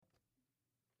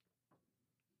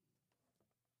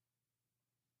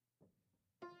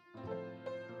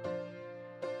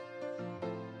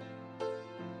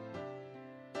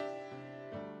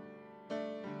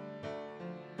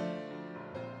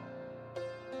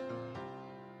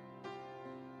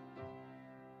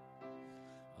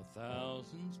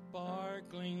1,000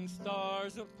 sparkling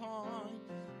stars upon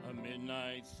a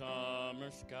midnight summer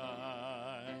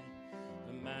sky.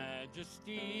 The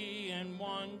majesty and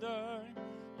wonder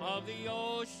of the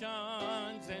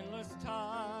ocean's endless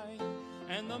tide.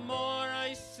 And the more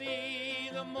I see,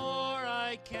 the more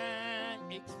I can't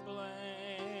explain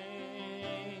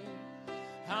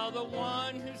how the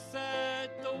one who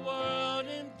set the world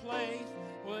in place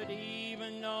would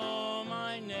even know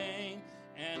my name.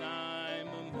 And I'm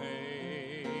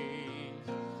amazed,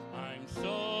 I'm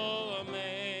so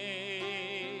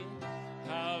amazed,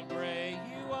 how great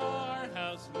you are,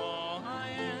 how small I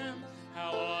am,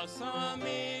 how awesome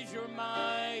is your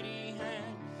mighty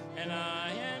hand. And I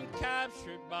am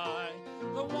captured by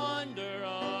the wonder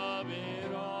of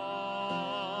it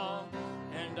all.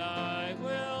 And I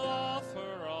will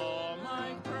offer all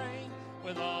my praise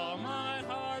with all my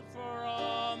heart for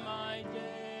all my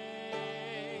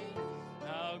days.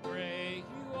 How great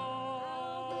you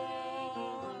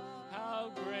are,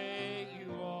 how great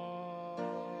you are.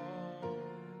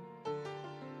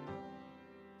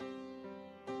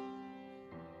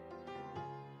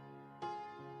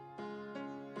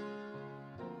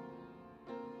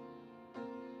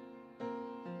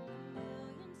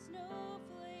 Million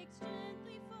snowflakes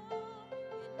gently fall,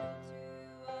 yet no two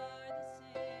are the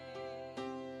same. The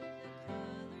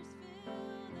colors fill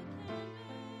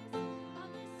the canvas of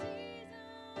the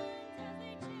seasons as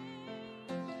they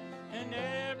change. And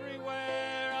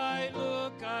everywhere I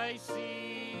look, I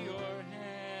see your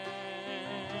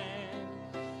hand.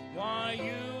 Why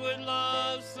you would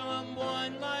love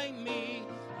someone like me,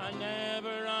 I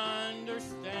never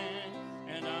understand.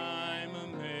 And I'm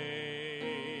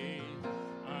amazed,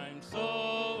 I'm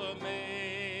so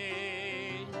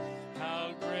amazed,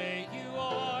 how great you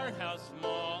are, how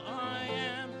small I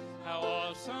am, how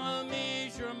awesome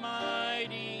is your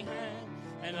mighty hand.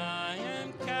 And I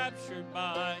am captured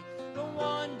by the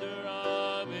wonder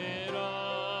of it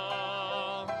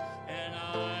all. And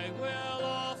I will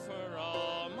offer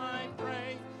all my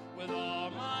praise with all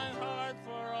my heart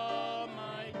for all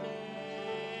my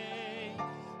days.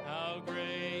 How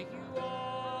great you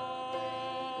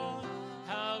are,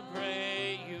 how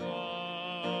great you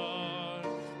are,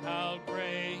 how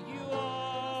great you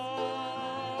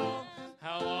are,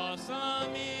 how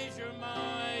awesome is your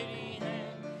mighty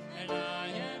hand. And I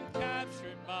am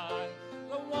captured by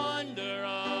the wonder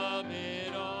of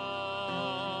it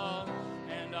all.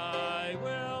 And I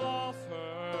will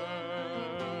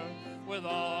offer with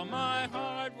all my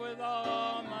heart, with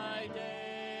all my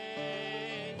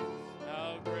days.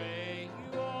 How great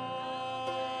you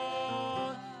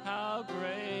are, how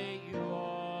great you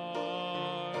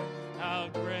are, how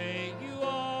great you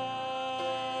are,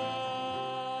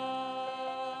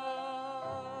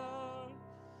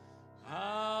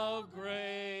 how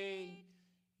great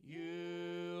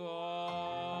you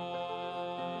are.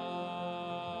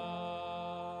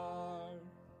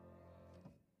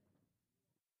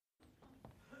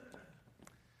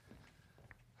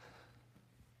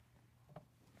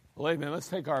 Well, amen. Let's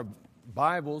take our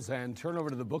Bibles and turn over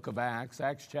to the book of Acts,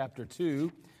 Acts chapter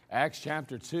 2. Acts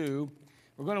chapter 2.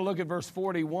 We're going to look at verse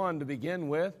 41 to begin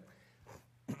with.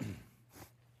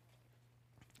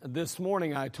 This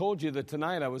morning I told you that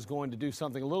tonight I was going to do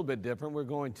something a little bit different. We're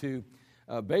going to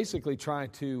basically try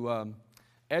to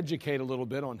educate a little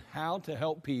bit on how to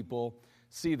help people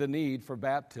see the need for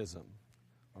baptism.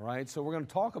 All right, so we're going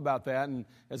to talk about that. And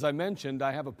as I mentioned,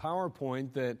 I have a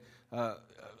PowerPoint that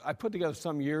I put together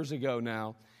some years ago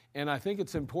now. And I think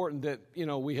it's important that,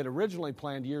 we had originally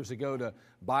planned years ago to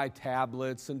buy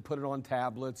tablets and put it on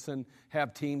tablets and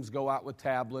have teams go out with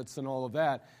tablets and all of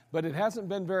that. But it hasn't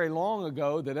been very long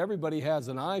ago that everybody has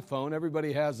an iPhone,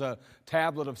 everybody has a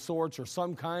tablet of sorts or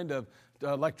some kind of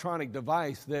electronic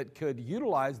device that could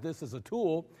utilize this as a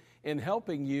tool in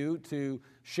helping you to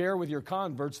share with your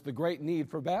converts the great need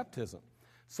for baptism.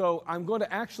 So I'm going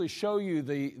to actually show you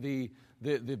the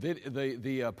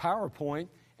PowerPoint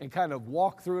and kind of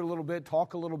walk through it a little bit,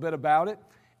 talk a little bit about it,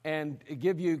 and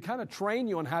give you, kind of train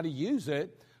you on how to use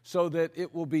it so that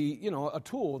it will be, a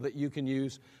tool that you can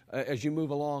use as you move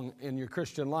along in your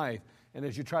Christian life and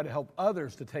as you try to help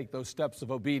others to take those steps of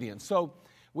obedience. So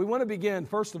we want to begin,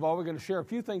 first of all, we're going to share a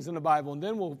few things in the Bible, and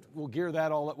then we'll gear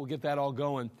that all up, we'll get that all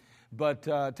going. But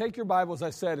take your Bible, as I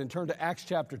said, and turn to Acts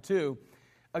chapter 2.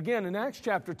 Again, in Acts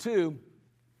chapter 2,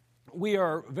 we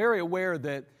are very aware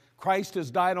that Christ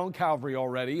has died on Calvary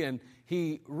already, and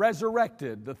He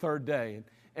resurrected the third day.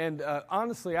 And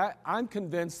honestly, I'm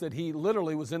convinced that He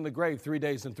literally was in the grave 3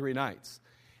 days and 3 nights.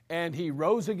 And He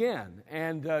rose again,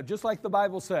 and just like the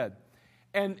Bible said.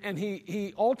 And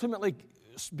he ultimately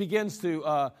begins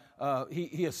to,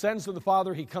 he ascends to the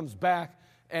Father, he comes back,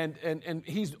 and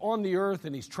he's on the earth,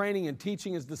 and he's training and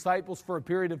teaching his disciples for a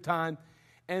period of time,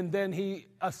 and then he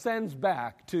ascends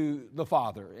back to the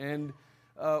Father. And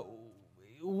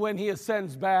when he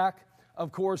ascends back,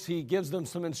 of course, he gives them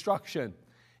some instruction,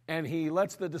 and he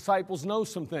lets the disciples know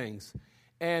some things.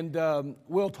 And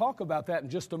we'll talk about that in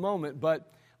just a moment,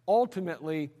 but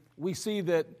ultimately, we see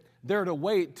that they're to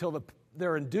wait till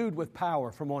they're endued with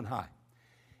power from on high.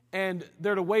 And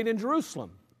they're to wait in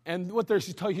Jerusalem. And what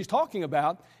he's talking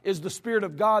about is the Spirit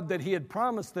of God that he had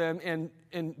promised them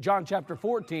in John chapter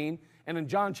 14 and in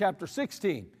John chapter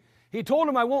 16. He told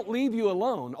them, I won't leave you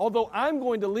alone. Although I'm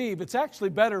going to leave, it's actually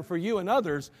better for you and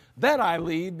others that I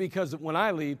leave, because when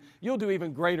I leave, you'll do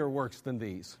even greater works than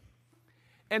these.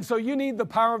 And so you need the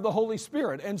power of the Holy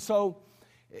Spirit. And so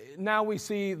now we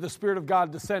see the Spirit of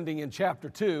God descending in chapter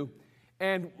 2.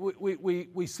 And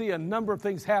we see a number of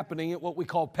things happening at what we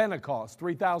call Pentecost.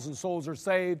 3,000 souls are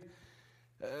saved.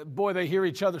 They hear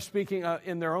each other speaking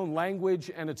in their own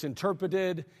language, and it's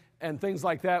interpreted, and things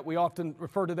like that. We often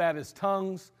refer to that as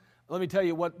tongues. Let me tell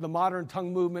you what, the modern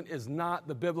tongue movement is not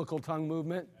the biblical tongue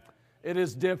movement. It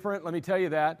is different, let me tell you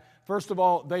that. First of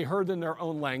all, they heard in their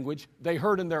own language. They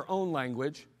heard in their own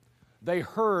language. They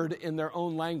heard in their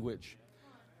own language.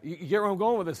 You get where I'm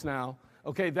going with this now?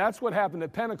 Okay, that's what happened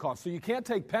at Pentecost. So you can't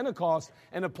take Pentecost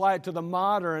and apply it to the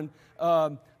modern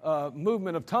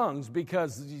movement of tongues,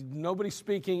 because nobody's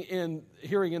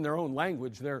hearing in their own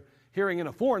language. They're hearing in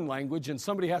a foreign language, and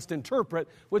somebody has to interpret,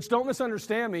 which, don't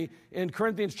misunderstand me, in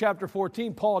Corinthians chapter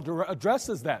 14, Paul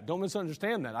addresses that. Don't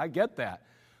misunderstand that. I get that.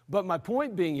 But my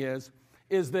point being is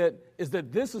that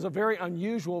this is a very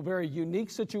unusual, very unique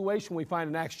situation we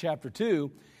find in Acts chapter 2.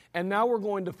 And now we're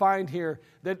going to find here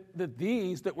that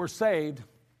these that were saved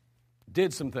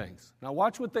did some things. Now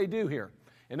watch what they do here.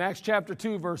 In Acts chapter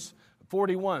 2, verse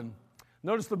 41,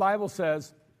 notice the Bible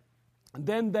says,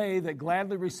 then they that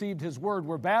gladly received his word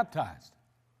were baptized.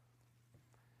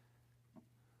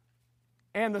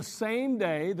 And the same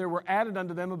day there were added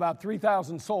unto them about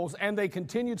 3,000 souls, and they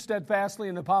continued steadfastly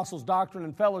in the apostles' doctrine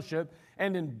and fellowship,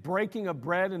 and in breaking of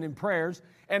bread and in prayers.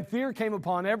 And fear came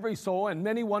upon every soul, and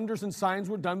many wonders and signs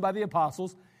were done by the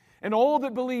apostles. And all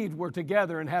that believed were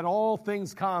together and had all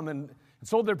things common, and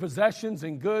sold their possessions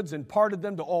and goods, and parted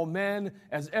them to all men,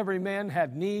 as every man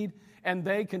had need. And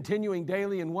they, continuing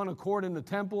daily in one accord in the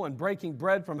temple, and breaking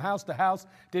bread from house to house,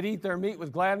 did eat their meat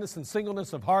with gladness and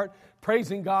singleness of heart,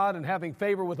 praising God and having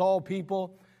favor with all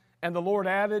people. And the Lord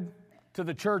added to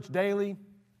the church daily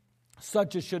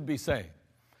such as should be saved.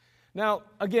 Now,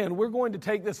 again, we're going to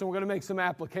take this and we're going to make some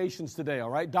applications today, all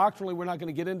right? Doctrinally, we're not going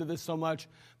to get into this so much,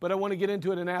 but I want to get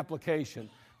into it in application.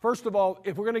 First of all,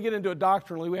 if we're going to get into it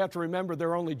doctrinally, we have to remember there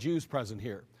are only Jews present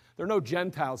here. There are no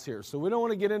Gentiles here, so we don't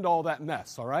want to get into all that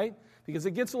mess, all right? Because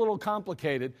it gets a little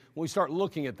complicated when we start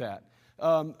looking at that.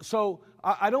 So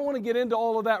I don't want to get into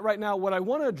all of that right now. What I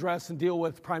want to address and deal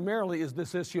with primarily is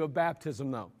this issue of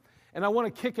baptism, though. And I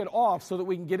want to kick it off so that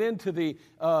we can get into the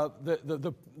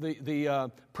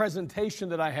presentation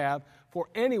that I have for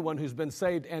anyone who's been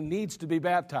saved and needs to be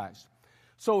baptized.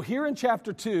 So here in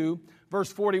chapter 2,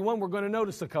 verse 41, we're going to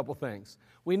notice a couple things.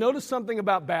 We notice something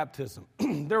about baptism.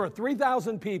 There were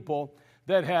 3,000 people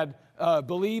that had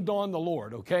believed on the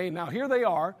Lord, okay? Now here they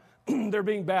are. They're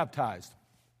being baptized.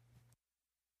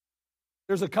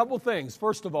 There's a couple things.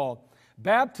 First of all,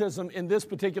 baptism in this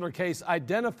particular case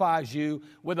identifies you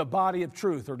with a body of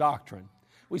truth or doctrine.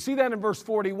 We see that in verse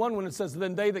 41 when it says,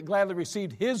 then they that gladly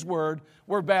received his word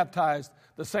were baptized.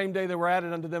 The same day there were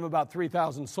added unto them about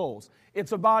 3,000 souls.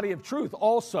 It's a body of truth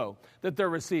also that they're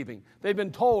receiving. They've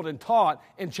been told and taught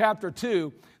in chapter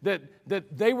 2 that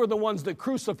they were the ones that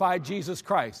crucified Jesus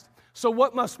Christ. So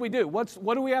what must we do? What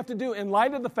do we have to do in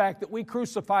light of the fact that we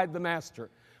crucified the Master?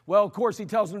 Well, of course, he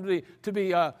tells them to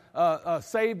be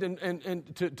saved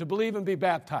and to believe and be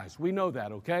baptized. We know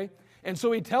that, okay? And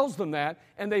so he tells them that,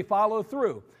 and they follow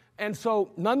through. And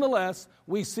so, nonetheless,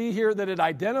 we see here that it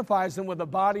identifies them with a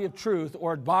body of truth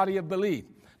or a body of belief.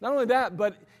 Not only that,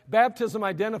 but baptism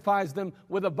identifies them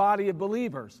with a body of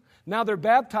believers. Now they're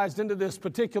baptized into this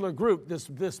particular group,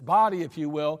 this body, if you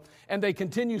will, and they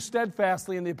continue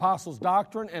steadfastly in the apostles'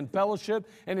 doctrine and fellowship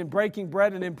and in breaking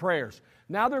bread and in prayers.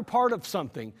 Now they're part of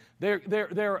something. They're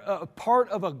a part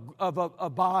of a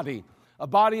body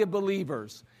of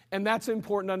believers. And that's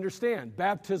important to understand.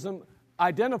 Baptism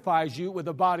identifies you with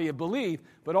a body of belief,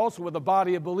 but also with a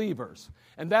body of believers.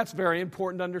 And that's very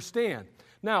important to understand.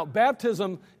 Now,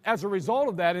 baptism, as a result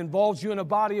of that, involves you in a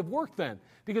body of work then.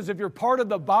 Because if you're part of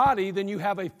the body, then you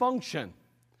have a function.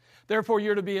 Therefore,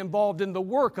 you're to be involved in the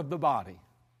work of the body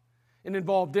and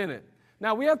involved in it.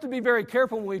 Now, we have to be very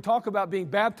careful when we talk about being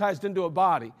baptized into a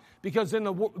body, because in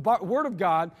the Word of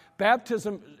God,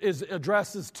 baptism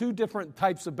addresses two different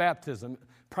types of baptism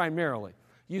primarily.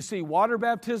 You see water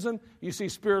baptism, you see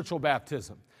spiritual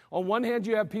baptism. On one hand,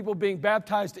 you have people being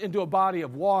baptized into a body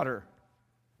of water.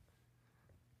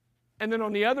 And then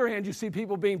on the other hand, you see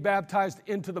people being baptized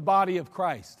into the body of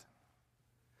Christ.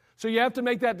 So you have to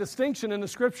make that distinction in the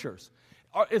Scriptures.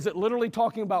 Is it literally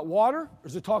talking about water, or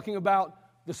is it talking about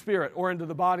the Spirit, or into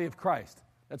the body of Christ?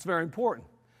 That's very important.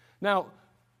 Now,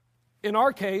 in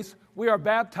our case, we are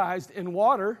baptized in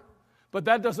water, but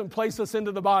that doesn't place us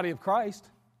into the body of Christ.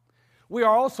 We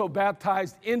are also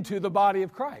baptized into the body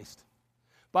of Christ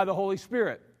by the Holy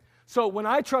Spirit. So when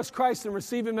I trust Christ and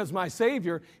receive Him as my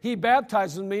Savior, He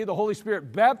baptizes me, the Holy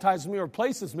Spirit baptizes me or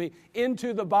places me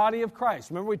into the body of Christ.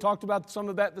 Remember we talked about some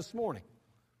of that this morning.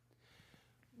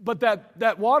 But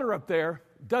that water up there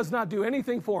does not do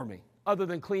anything for me other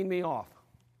than clean me off.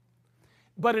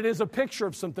 But it is a picture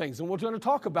of some things, and we're going to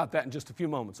talk about that in just a few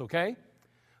moments, okay?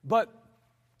 But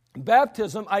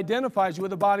baptism identifies you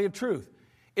with a body of truth.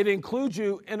 It includes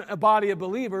you in a body of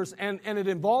believers, and it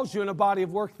involves you in a body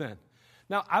of work then.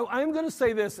 Now, I'm going to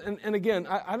say this, and again,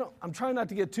 I'm trying not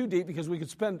to get too deep because we could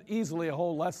spend easily a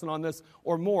whole lesson on this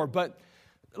or more, but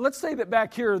let's say that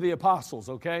back here are the apostles,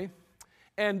 okay?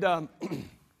 And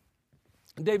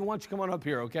David, why don't you come on up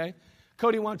here, okay?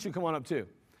 Cody, why don't you come on up too?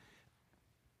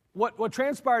 What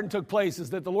transpired and took place is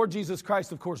that the Lord Jesus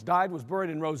Christ, of course, died, was buried,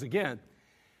 and rose again.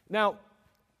 Now,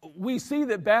 we see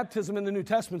that baptism in the New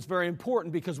Testament is very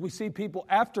important because we see people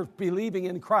after believing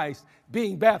in Christ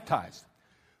being baptized.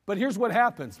 But here's what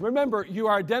happens. Remember, you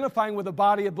are identifying with a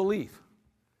body of belief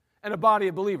and a body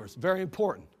of believers. Very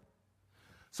important.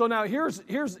 So now here's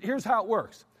how it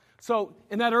works. So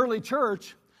in that early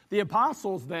church, the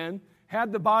apostles then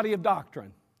had the body of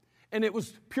doctrine. And it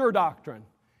was pure doctrine.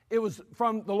 It was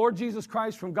from the Lord Jesus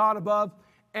Christ, from God above.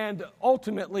 And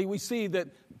ultimately, we see that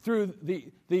through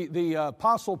the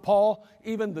Apostle Paul,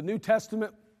 even the New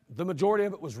Testament, the majority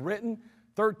of it was written.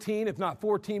 13, if not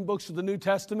 14 books of the New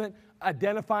Testament,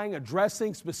 identifying,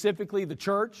 addressing specifically the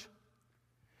church.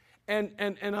 And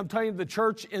I'm telling you, the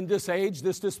church in this age,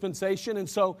 this dispensation. And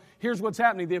so here's what's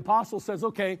happening. The apostle says,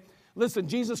 okay, listen,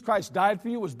 Jesus Christ died for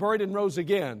you, was buried, and rose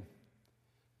again.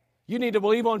 You need to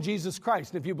believe on Jesus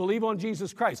Christ. And if you believe on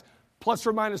Jesus Christ, plus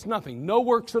or minus nothing, no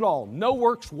works at all, no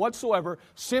works whatsoever,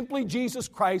 simply Jesus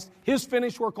Christ, His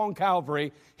finished work on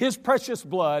Calvary, His precious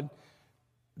blood,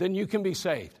 then you can be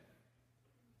saved.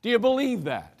 Do you believe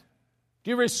that?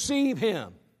 Do you receive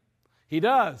Him? He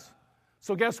does.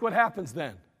 So guess what happens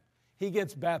then? He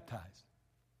gets baptized.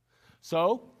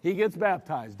 So he gets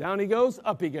baptized. Down he goes,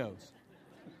 up he goes.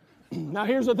 Now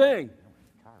here's the thing.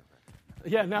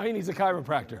 Yeah, now he needs a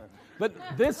chiropractor. But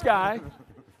this guy,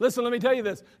 listen, let me tell you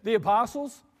this. The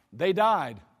apostles, they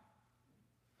died.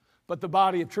 But the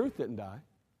body of truth didn't die.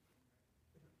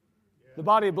 The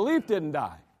body of belief didn't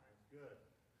die.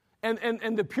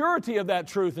 And the purity of that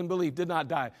truth and belief did not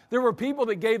die. There were people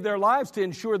that gave their lives to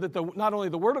ensure that not only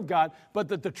the Word of God, but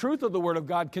that the truth of the Word of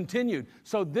God continued.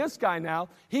 So this guy now,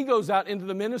 he goes out into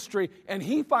the ministry and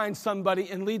he finds somebody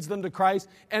and leads them to Christ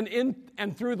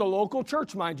and through the local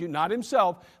church, mind you, not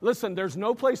himself. Listen, there's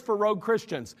no place for rogue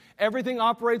Christians. Everything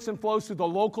operates and flows through the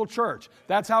local church.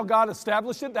 That's how God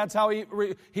established it. That's how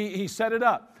he set it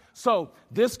up. So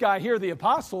this guy here, the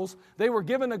apostles, they were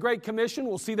given a great commission.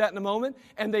 We'll see that in a moment.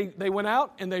 And they went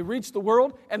out and they reached the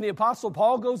world. And the apostle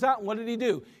Paul goes out and what did he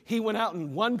do? He went out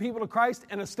and won people to Christ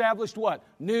and established what?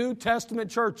 New Testament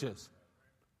churches.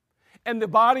 And the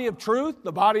body of truth,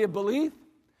 the body of belief,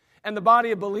 and the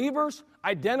body of believers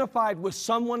identified with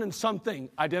someone and something.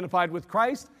 Identified with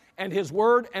Christ and His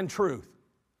Word and truth.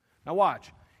 Now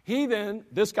watch.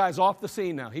 This guy's off the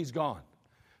scene now. He's gone.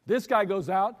 This guy goes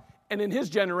out. And in his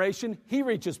generation, he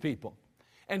reaches people.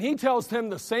 And he tells them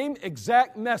the same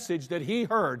exact message that he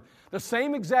heard, the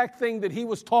same exact thing that he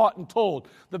was taught and told.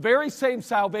 The very same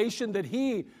salvation that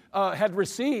he had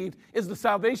received is the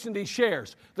salvation that he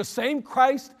shares. The same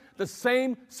Christ, the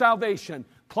same salvation,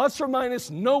 plus or minus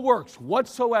no works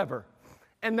whatsoever.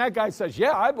 And that guy says,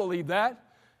 yeah, I believe that.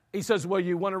 He says, well,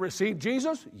 you want to receive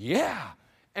Jesus? Yeah.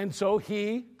 And so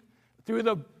he, through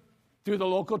the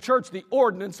local church, the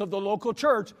ordinance of the local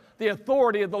church, the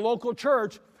authority of the local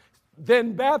church,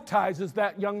 then baptizes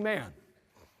that young man.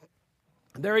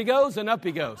 There he goes, and up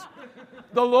he goes.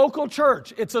 The local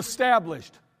church, it's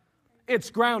established. It's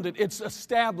grounded. It's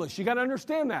established. You got to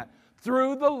understand that.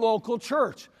 Through the local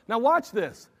church. Now watch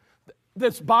this.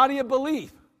 This body of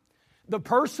belief, the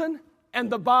person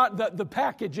and the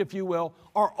package, if you will,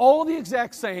 are all the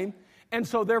exact same. And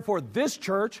so therefore this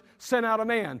church sent out a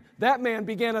man. That man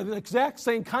began an exact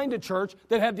same kind of church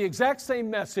that had the exact same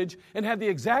message and had the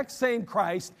exact same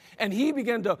Christ. And he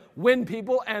began to win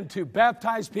people and to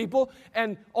baptize people.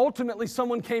 And ultimately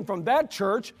someone came from that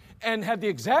church and had the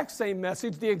exact same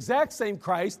message, the exact same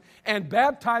Christ, and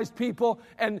baptized people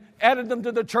and added them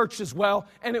to the church as well.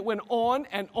 And it went on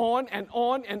and on and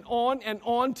on and on and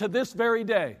on to this very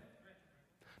day.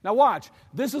 Now watch,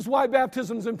 this is why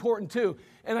baptism is important too.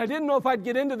 And I didn't know if I'd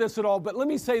get into this at all, but let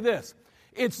me say this.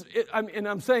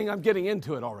 I'm saying I'm getting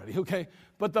into it already, okay?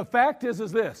 But the fact is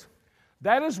this.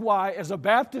 That is why, as a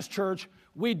Baptist church,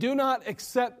 we do not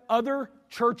accept other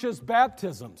churches'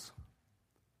 baptisms.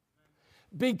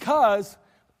 Because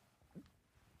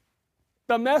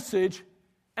the message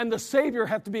and the Savior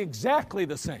have to be exactly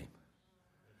the same.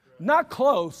 Not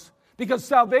close, because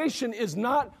salvation is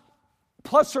not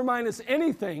plus or minus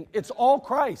anything. It's all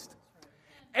Christ.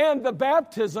 And the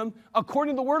baptism,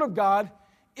 according to the Word of God,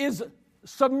 is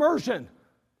submersion.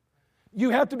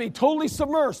 You have to be totally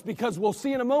submersed because we'll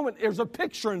see in a moment there's a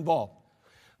picture involved.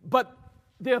 But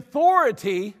the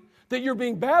authority that you're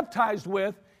being baptized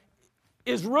with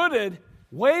is rooted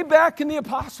way back in the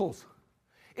apostles.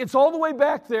 It's all the way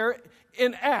back there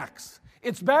in Acts.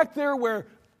 It's back there where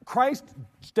Christ's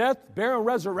death, burial, and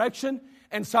resurrection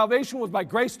and salvation was by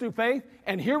grace through faith.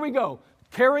 And here we go,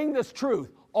 carrying this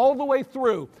truth all the way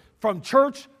through from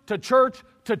church to church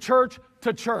to church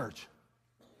to church.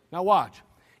 Now watch.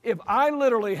 If I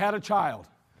literally had a child,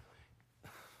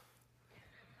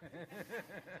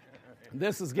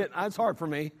 it's hard for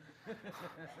me.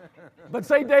 But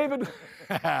say David,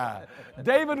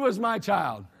 David was my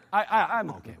child.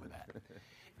 I'm okay with that.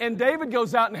 And David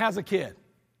goes out and has a kid.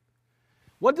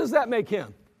 What does that make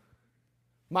him?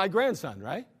 My grandson,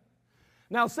 right?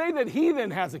 Now say that he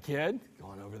then has a kid.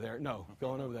 Going over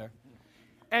there.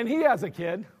 And he has a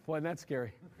kid. Boy, that's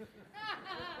scary.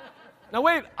 Now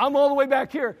wait, I'm all the way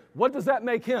back here. What does that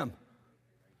make him?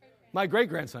 My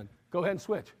great-grandson. Go ahead and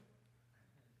switch.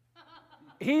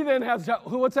 He then has,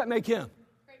 what's that make him?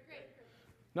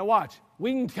 Now watch,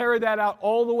 we can carry that out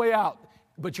all the way out.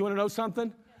 But you want to know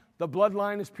something? The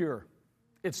bloodline is pure.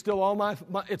 It's still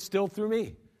it's still through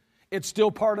me. It's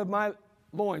still part of my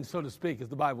loins, so to speak, as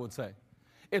the Bible would say.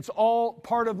 It's all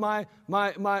part of my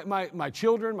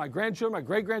children, my grandchildren, my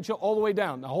great-grandchildren, all the way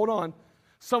down. Now hold on.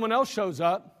 Someone else shows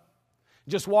up,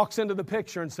 just walks into the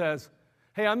picture and says,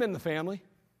 hey, I'm in the family.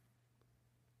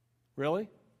 Really?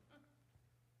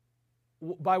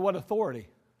 By what authority?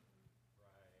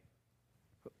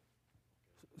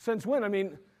 Since when? I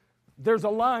mean, there's a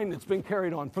line that's been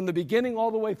carried on from the beginning all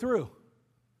the way through.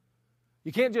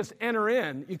 You can't just enter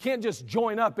in. You can't just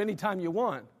join up anytime you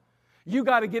want. You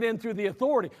got to get in through the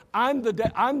authority. I'm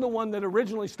the one that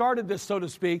originally started this, so to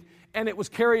speak, and it was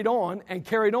carried on and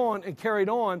carried on and carried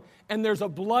on, and there's a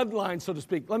bloodline, so to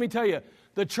speak. Let me tell you,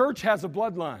 the church has a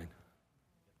bloodline.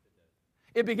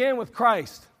 It began with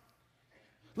Christ.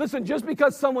 Listen, just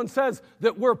because someone says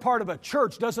that we're part of a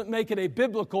church doesn't make it a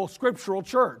biblical, scriptural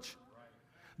church.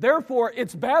 Therefore,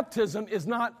 its baptism is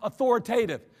not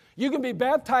authoritative. You can be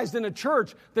baptized in a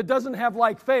church that doesn't have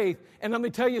like faith, and let me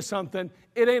tell you something,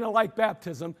 it ain't a like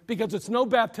baptism because it's no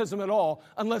baptism at all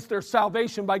unless there's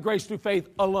salvation by grace through faith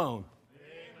alone.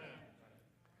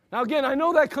 Now again, I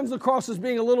know that comes across as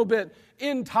being a little bit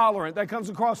intolerant. That comes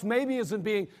across maybe as in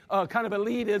being kind of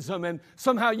elitism and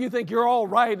somehow you think you're all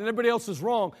right and everybody else is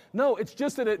wrong. No, it's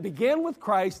just that it began with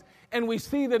Christ and we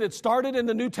see that it started in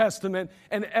the New Testament.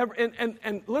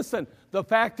 And listen, the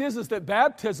fact is that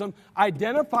baptism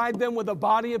identified them with a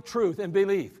body of truth and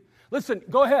belief. Listen,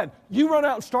 go ahead. You run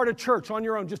out and start a church on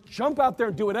your own. Just jump out there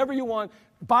and do whatever you want.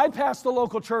 Bypass the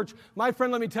local church. My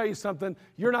friend, let me tell you something.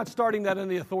 You're not starting that in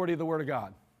the authority of the Word of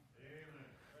God.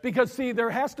 Because, see, there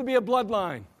has to be a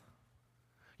bloodline.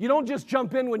 You don't just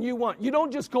jump in when you want. You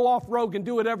don't just go off rogue and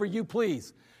do whatever you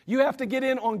please. You have to get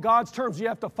in on God's terms. You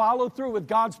have to follow through with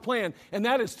God's plan, and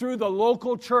that is through the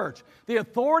local church. The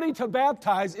authority to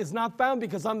baptize is not found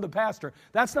because I'm the pastor.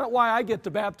 That's not why I get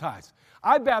to baptize.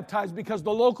 I baptize because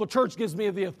the local church gives me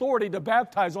the authority to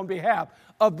baptize on behalf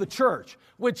of the church,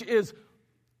 which is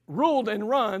ruled and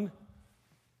run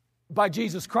by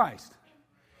Jesus Christ.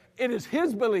 It is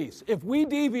His beliefs. If we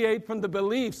deviate from the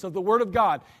beliefs of the Word of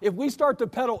God, if we start to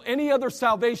peddle any other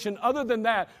salvation other than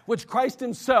that which Christ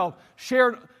Himself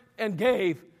shared and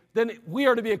gave, then we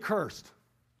are to be accursed.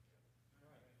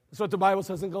 That's what the Bible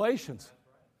says in Galatians.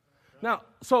 Now,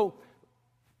 so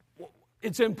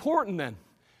it's important then.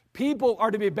 People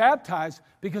are to be baptized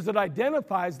because it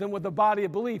identifies them with a body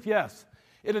of belief, yes.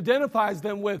 It identifies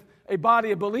them with a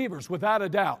body of believers, without a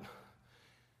doubt.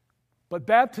 But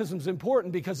baptism is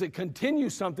important because it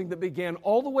continues something that began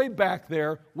all the way back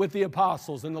there with the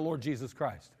apostles and the Lord Jesus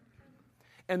Christ.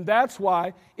 And that's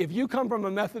why if you come from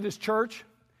a Methodist church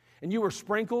and you were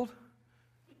sprinkled,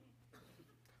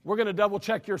 we're going to double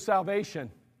check your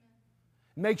salvation.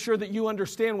 Make sure that you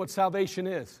understand what salvation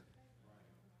is.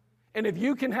 And if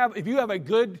you have a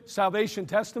good salvation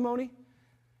testimony,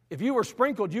 if you were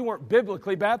sprinkled, you weren't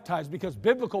biblically baptized, because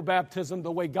biblical baptism,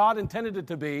 the way God intended it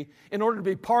to be, in order to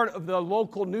be part of the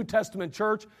local New Testament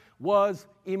church, was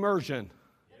immersion.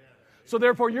 So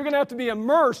therefore, you're going to have to be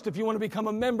immersed if you want to become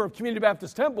a member of Community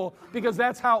Baptist Temple, because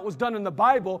that's how it was done in the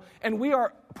Bible. And we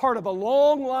are part of a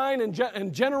long line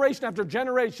and generation after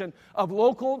generation of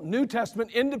local New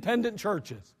Testament independent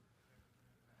churches.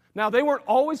 Now, they weren't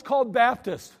always called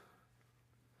Baptist,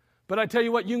 but I tell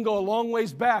you what, you can go a long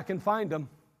ways back and find them.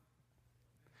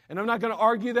 And I'm not going to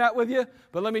argue that with you,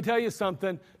 but let me tell you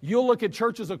something. You'll look at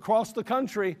churches across the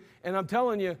country, and I'm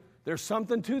telling you, there's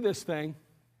something to this thing.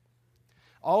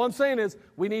 All I'm saying is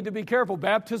we need to be careful.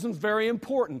 Baptism's very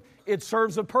important. It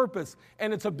serves a purpose,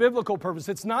 and it's a biblical purpose.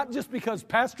 It's not just because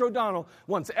Pastor O'Donnell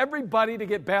wants everybody to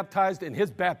get baptized in his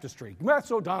baptistry.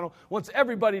 Pastor O'Donnell wants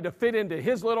everybody to fit into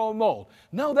his little mold.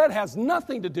 No, that has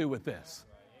nothing to do with this.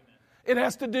 It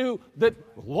has to do that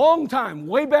long time,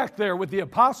 way back there with the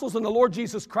apostles and the Lord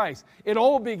Jesus Christ. It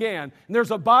all began, and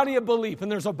there's a body of belief,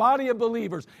 and there's a body of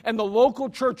believers, and the local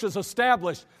church is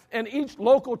established, and each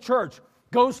local church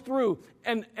goes through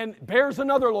and bears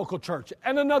another local church,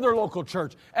 and another local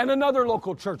church, and another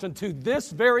local church, and to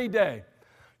this very day.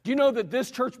 Do you know that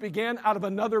this church began out of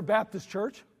another Baptist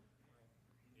church?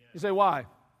 You say, why?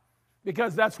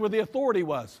 Because that's where the authority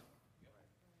was.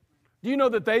 Do you know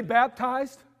that they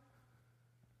baptized?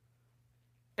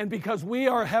 And because we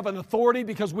have an authority,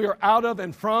 because we are out of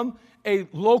and from a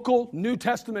local New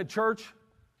Testament church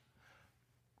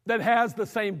that has the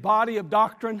same body of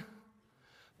doctrine,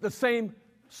 the same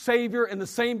Savior, and the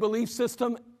same belief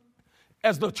system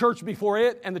as the church before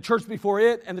it, and the church before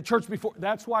it, and the church before.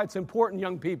 That's why it's important,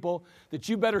 young people, that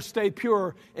you better stay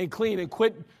pure and clean and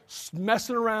quit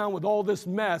messing around with all this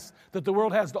mess that the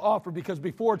world has to offer, because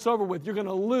before it's over with, you're going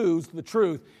to lose the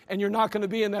truth, and you're not going to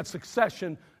be in that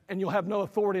succession, and you'll have no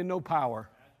authority and no power.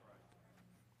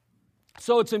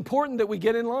 So it's important that we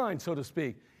get in line, so to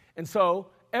speak. And so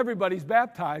everybody's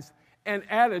baptized and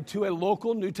added to a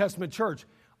local New Testament church.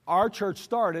 Our church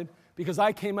started because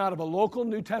I came out of a local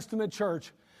New Testament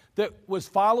church that was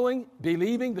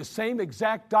believing the same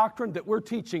exact doctrine that we're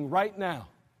teaching right now.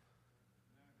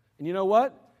 And you know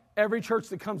what? Every church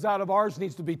that comes out of ours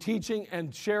needs to be teaching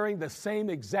and sharing the same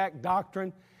exact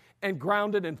doctrine, and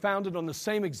grounded and founded on the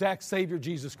same exact Savior,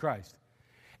 Jesus Christ.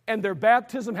 And their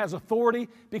baptism has authority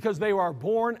because they are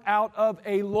born out of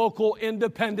a local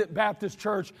independent Baptist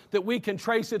church that we can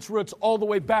trace its roots all the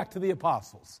way back to the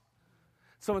apostles.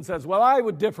 Someone says, well, I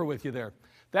would differ with you there.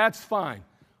 That's fine.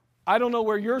 I don't know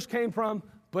where yours came from,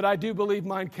 but I do believe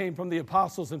mine came from the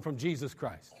apostles and from Jesus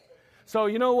Christ. So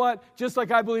you know what? Just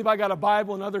like I believe I got a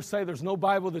Bible and others say there's no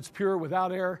Bible that's pure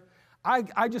without error,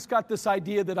 I just got this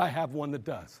idea that I have one that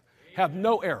does. Have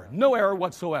no error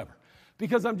whatsoever.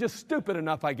 Because I'm just stupid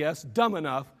enough, I guess, dumb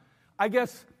enough. I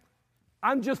guess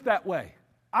I'm just that way.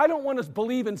 I don't want to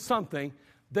believe in something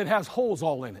that has holes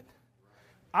all in it.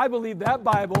 I believe that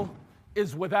Bible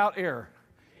is without error.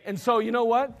 And so, you know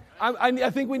what? I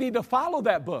think we need to follow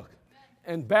that book.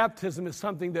 And baptism is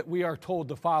something that we are told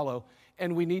to follow,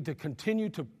 and we need to continue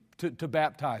to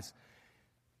baptize.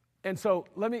 And so,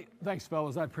 thanks,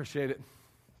 fellas, I appreciate it.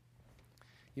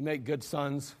 You make good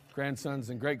sons, grandsons,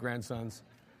 and great-grandsons.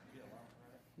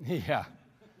 Yeah.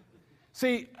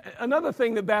 See, another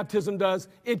thing that baptism does,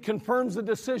 it confirms a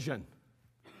decision.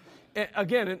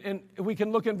 Again, and we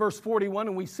can look in verse 41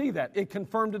 and we see that. It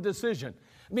confirmed a decision.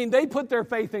 I mean, they put their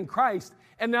faith in Christ,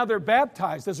 and now they're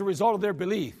baptized as a result of their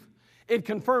belief. It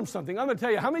confirms something. I'm going to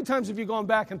tell you, how many times have you gone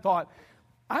back and thought,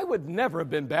 I would never have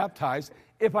been baptized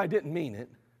if I didn't mean it?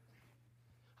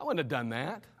 I wouldn't have done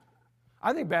that.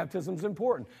 I think baptism is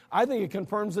important. I think it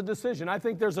confirms a decision. I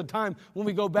think there's a time when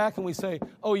we go back and we say,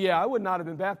 oh yeah, I would not have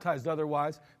been baptized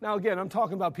otherwise. Now again, I'm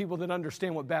talking about people that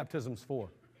understand what baptism's for.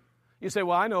 You say,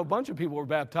 well, I know a bunch of people were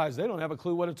baptized. They don't have a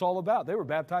clue what it's all about. They were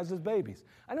baptized as babies.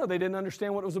 I know they didn't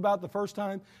understand what it was about the first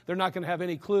time. They're not going to have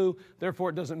any clue.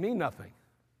 Therefore, it doesn't mean nothing.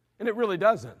 And it really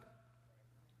doesn't.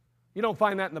 You don't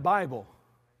find that in the Bible.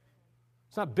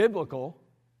 It's not biblical.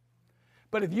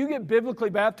 But if you get biblically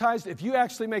baptized, if you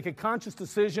actually make a conscious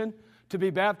decision to be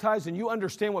baptized and you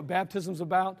understand what baptism is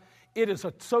about, it is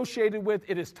associated with,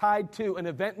 it is tied to an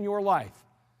event in your life.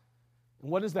 And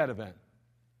what is that event?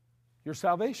 Your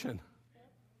salvation.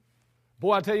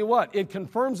 Boy, I tell you what, it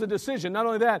confirms a decision. Not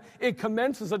only that, it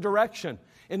commences a direction.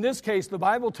 In this case, the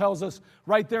Bible tells us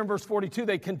right there in verse 42,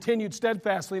 they continued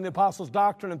steadfastly in the apostles'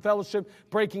 doctrine and fellowship,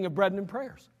 breaking of bread and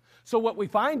prayers. So what we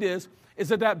find is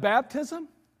that baptism,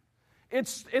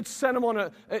 it's sent them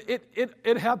on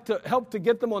it helped to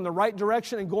get them on the right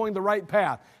direction and going the right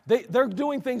path. They're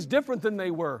doing things different than they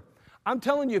were. I'm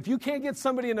telling you, if you can't get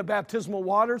somebody in the baptismal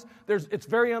waters, it's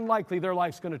very unlikely their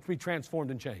life's going to be transformed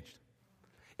and changed.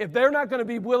 If they're not going to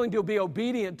be willing to be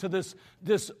obedient to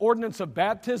this ordinance of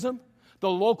baptism, the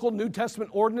local New Testament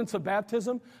ordinance of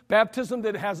baptism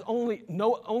that has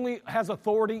only has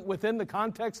authority within the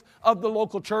context of the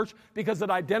local church because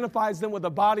it identifies them with a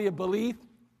body of belief,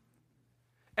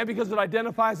 and because it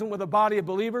identifies them with a body of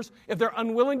believers, if they're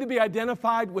unwilling to be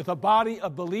identified with a body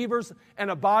of believers and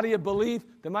a body of belief,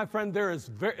 then my friend,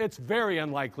 it's very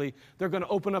unlikely they're going to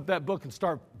open up that book and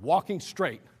start walking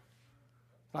straight.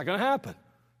 It's not going to happen.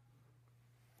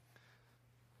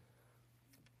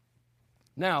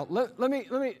 Now, let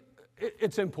me.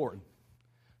 It's important.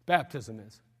 Baptism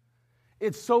is.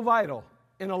 It's so vital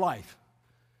in a life.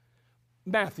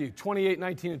 Matthew 28,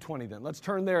 19, and 20 then. Let's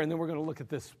turn there, and then we're going to look at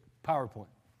this PowerPoint.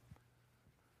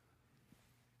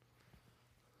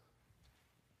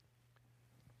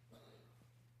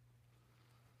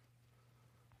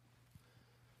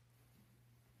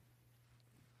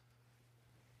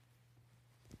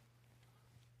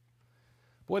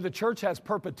 Boy, the church has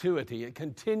perpetuity. It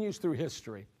continues through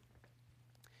history.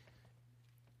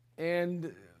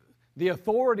 And the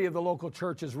authority of the local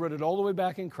church is rooted all the way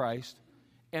back in Christ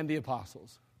and the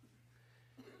apostles.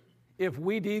 If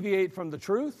we deviate from the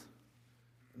truth,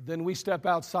 then we step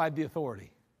outside the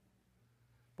authority.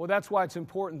 Well, that's why it's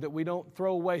important that we don't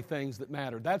throw away things that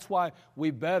matter. That's why we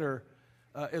better,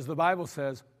 as the Bible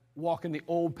says, walk in the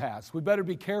old paths. We better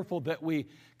be careful that we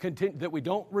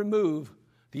don't remove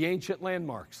the ancient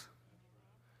landmarks,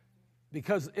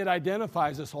 because it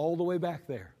identifies us all the way back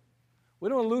there. We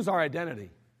don't want to lose our identity.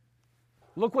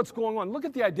 Look what's going on. Look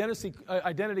at the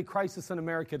identity crisis in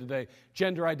America today,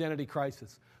 gender identity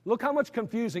crisis. Look how much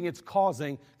confusion it's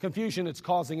causing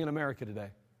in America today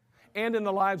and in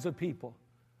the lives of people.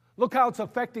 Look how it's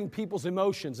affecting people's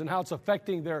emotions and how it's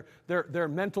affecting their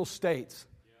mental states.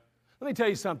 Let me tell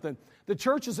you something. The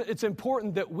church it's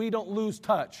important that we don't lose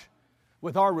touch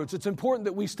with our roots. It's important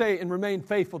that we stay and remain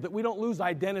faithful, that we don't lose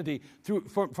identity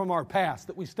from our past,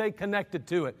 that we stay connected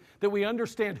to it, that we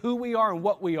understand who we are and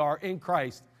what we are in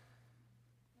Christ.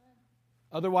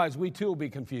 Otherwise, we too will be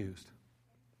confused.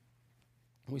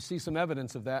 We see some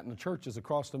evidence of that in the churches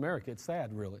across America. It's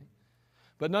sad, really.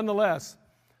 But nonetheless,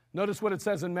 notice what it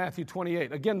says in Matthew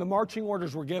 28. Again, the marching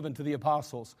orders were given to the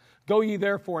apostles. Go ye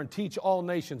therefore and teach all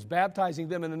nations, baptizing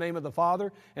them in the name of the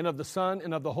Father and of the Son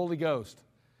and of the Holy Ghost,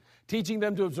 teaching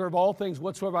them to observe all things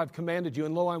whatsoever I've commanded you,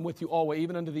 and lo, I'm with you always,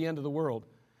 even unto the end of the world.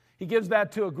 He gives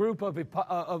that to a group of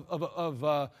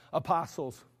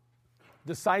apostles,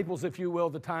 disciples, if you will,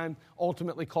 the time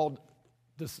ultimately called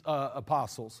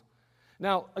apostles.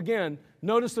 Now, again,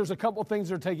 notice there's a couple things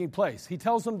that are taking place. He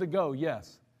tells them to go,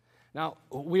 yes. Now,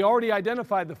 we already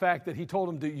identified the fact that he told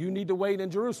them that you need to wait in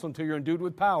Jerusalem till you're endued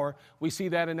with power. We see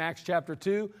that in Acts chapter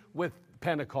 2 with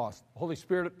Pentecost. The Holy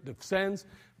Spirit descends.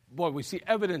 Boy, we see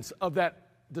evidence of that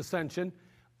descension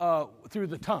through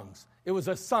the tongues. It was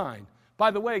a sign.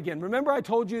 By the way, again, remember I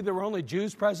told you there were only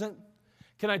Jews present?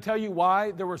 Can I tell you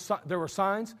why there were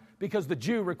signs? Because the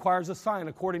Jew requires a sign,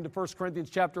 according to 1 Corinthians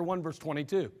chapter 1, verse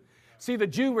 22. See, the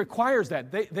Jew requires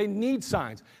that. They need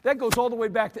signs. That goes all the way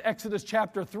back to Exodus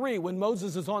chapter 3 when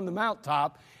Moses is on the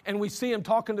mountaintop and we see him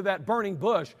talking to that burning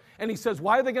bush. And he says,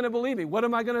 why are they going to believe me? What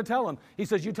am I going to tell them? He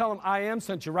says, you tell them I am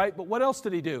sent you, right? But what else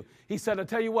did he do? He said, I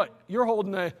tell you what, you're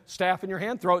holding a staff in your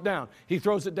hand, throw it down. He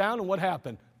throws it down and what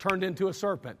happened? Turned into a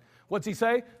serpent. What's he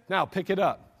say? Now pick it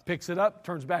up. Picks it up,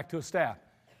 turns back to a staff.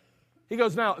 He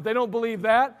goes, now, if they don't believe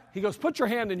that, he goes, put your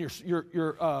hand in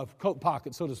your coat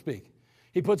pocket, so to speak.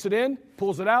 He puts it in,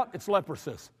 pulls it out, it's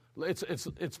leprosy.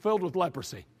 It's filled with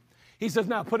leprosy. He says,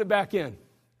 now put it back in.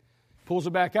 Pulls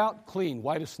it back out, clean,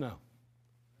 white as snow.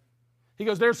 He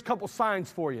goes, there's a couple signs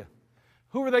for you.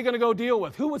 Who are they going to go deal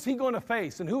with? Who was he going to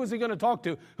face? And who was he going to talk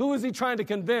to? Who was he trying to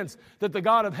convince that the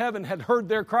God of heaven had heard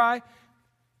their cry?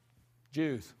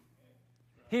 Jews.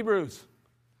 Hebrews.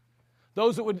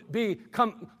 Those that would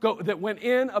that went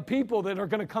in a people that are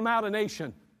going to come out a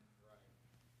nation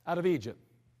out of Egypt.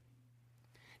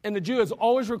 And the Jew has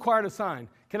always required a sign.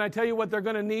 Can I tell you what they're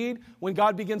going to need when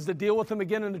God begins to deal with them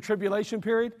again in the tribulation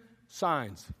period?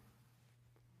 Signs.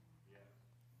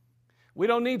 We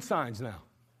don't need signs now.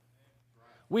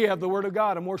 We have the Word of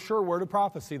God, a more sure word of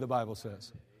prophecy, the Bible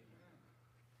says.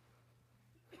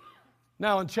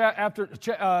 Now, after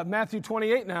Matthew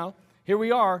 28 now, here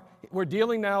we are. We're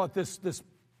dealing now at this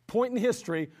point in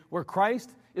history where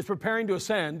Christ is preparing to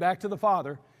ascend back to the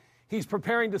Father. He's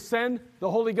preparing to send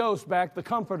the Holy Ghost back, the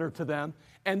Comforter, to them,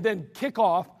 and then kick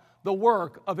off the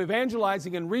work of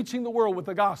evangelizing and reaching the world with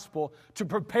the gospel to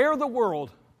prepare the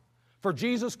world for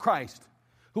Jesus Christ,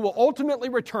 who will ultimately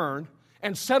return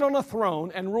and sit on a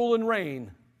throne and rule and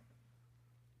reign.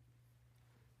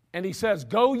 And he says,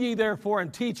 "Go ye therefore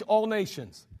and teach all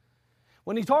nations."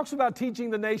 When he talks about teaching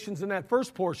the nations in that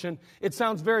first portion, it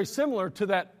sounds very similar to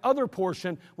that other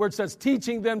portion where it says,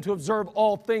 "Teaching them to observe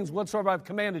all things whatsoever I've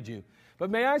commanded you." But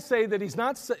may I say that he's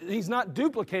not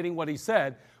duplicating what he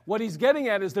said. What he's getting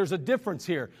at is there's a difference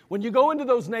here. When you go into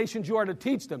those nations, you are to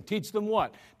teach them. Teach them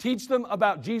what? Teach them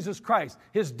about Jesus Christ,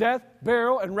 His death,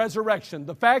 burial, and resurrection.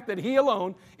 The fact that He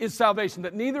alone is salvation,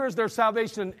 that neither is there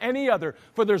salvation in any other,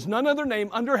 for there's none other name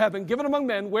under heaven given among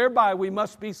men whereby we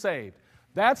must be saved.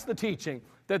 That's the teaching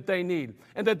that they need.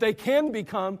 And that they can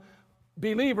become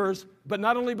believers, but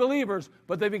not only believers,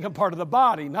 but they become part of the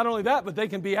body. Not only that, but they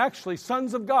can be actually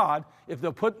sons of God if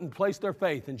they'll put and place their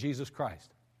faith in Jesus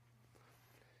Christ.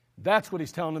 That's what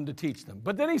he's telling them to teach them.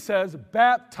 But then he says,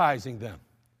 baptizing them.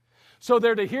 So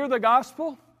they're to hear the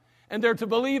gospel, and they're to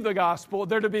believe the gospel.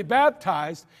 They're to be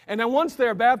baptized, and then once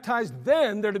they're baptized,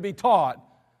 then they're to be taught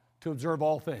to observe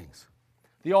all things.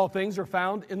 The all things are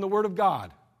found in the Word of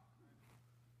God.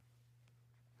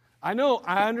 I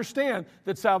understand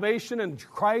that salvation and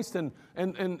Christ and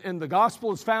the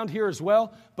gospel is found here as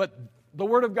well, but the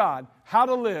Word of God, how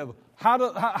to live, how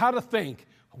to think,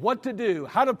 what to do,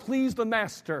 how to please the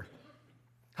Master,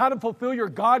 how to fulfill your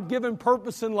God-given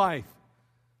purpose in life,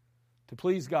 to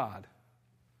please God.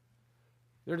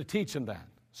 They're to teach them that.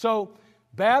 So,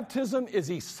 baptism is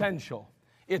essential.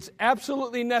 It's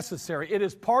absolutely necessary. It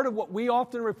is part of what we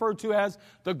often refer to as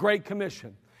the Great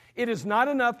Commission. It is not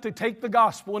enough to take the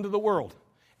gospel into the world,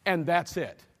 and that's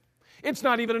it. It's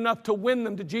not even enough to win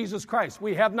them to Jesus Christ.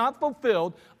 We have not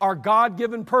fulfilled our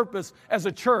God-given purpose as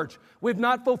a church. We've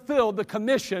not fulfilled the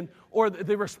commission or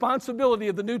the responsibility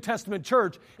of the New Testament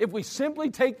church if we simply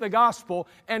take the gospel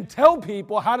and tell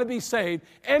people how to be saved.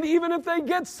 And even if they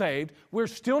get saved, we're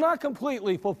still not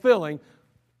completely fulfilling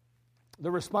the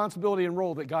responsibility and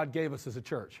role that God gave us as a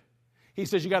church. He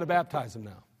says you got to baptize them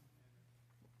now.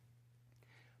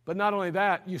 But not only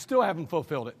that, you still haven't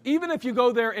fulfilled it. Even if you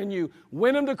go there and you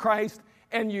win them to Christ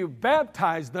and you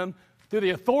baptize them through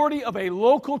the authority of a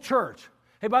local church.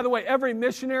 Hey, by the way, every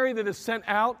missionary that is sent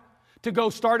out to go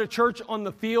start a church on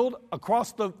the field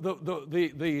across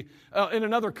in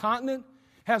another continent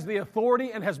has the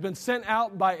authority and has been sent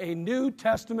out by a New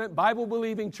Testament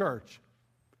Bible-believing church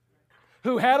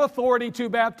who had authority to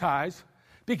baptize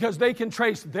because they can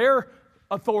trace their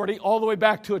authority all the way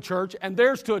back to a church, and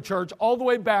theirs to a church all the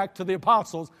way back to the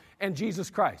apostles and Jesus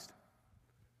Christ.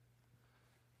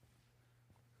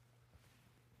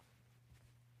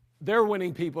 They're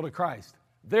winning people to Christ.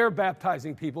 They're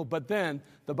baptizing people, but then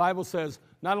the Bible says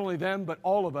not only them, but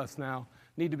all of us now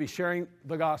need to be sharing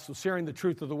the gospel, sharing the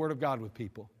truth of the Word of God with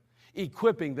people,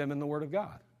 equipping them in the Word of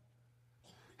God,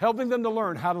 helping them to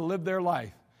learn how to live their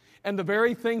life. And the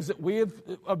very things that we have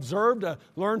observed,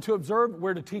 learned to observe,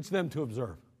 we're to teach them to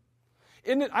observe.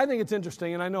 I think it's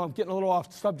interesting, and I know I'm getting a little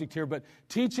off subject here, but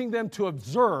teaching them to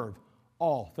observe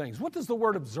all things. What does the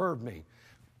word observe mean?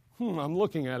 I'm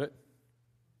looking at it.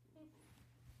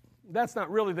 That's not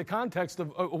really the context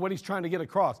of what he's trying to get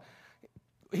across.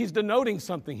 He's denoting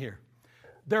something here.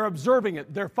 They're observing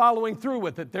it. They're following through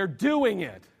with it. They're doing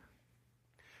it.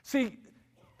 See,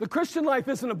 the Christian life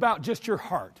isn't about just your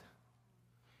heart.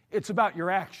 It's about your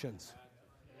actions.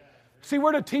 See,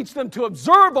 we're to teach them to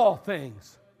observe all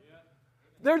things.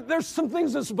 There's some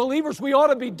things as believers we ought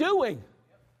to be doing.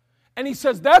 And he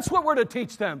says that's what we're to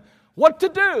teach them. What to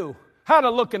do, how to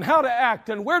look and how to act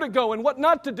and where to go and what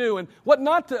not to do and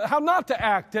how not to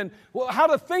act and how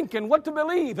to think and what to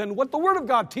believe and what the Word of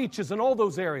God teaches in all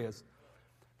those areas.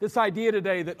 This idea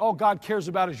today that all God cares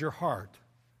about is your heart.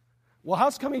 Well,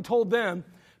 how's come he told them,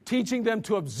 teaching them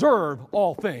to observe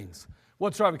all things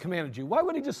whatsoever I've commanded you? Why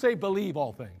would he just say believe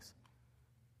all things?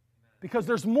 Because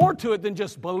there's more to it than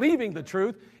just believing the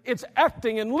truth. It's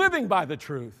acting and living by the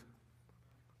truth.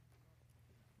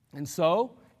 And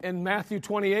so, in Matthew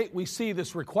 28, we see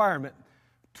this requirement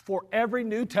for every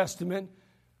New Testament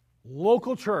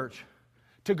local church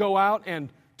to go out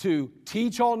and to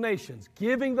teach all nations,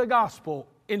 giving the gospel,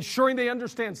 ensuring they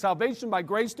understand salvation by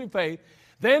grace through faith,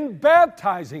 then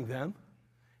baptizing them,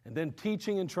 and then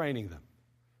teaching and training them.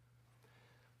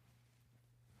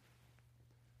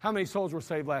 How many souls were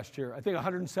saved last year? I think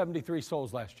 173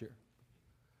 souls last year.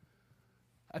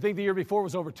 I think the year before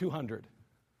was over 200.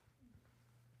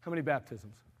 How many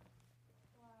baptisms?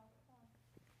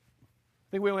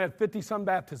 I think we only had 50-some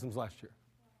baptisms last year.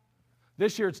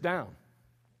 This year it's down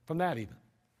from that even.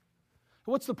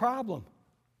 What's the problem?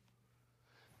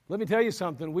 Let me tell you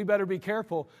something. We better be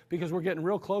careful because we're getting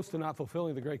real close to not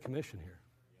fulfilling the Great Commission here.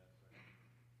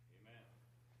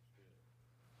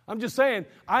 I'm just saying,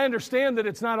 I understand that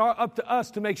it's not up to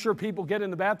us to make sure people get in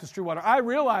the baptistry water. I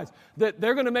realize that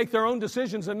they're going to make their own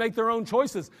decisions and make their own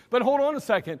choices. But hold on a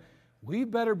second. We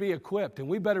better be equipped and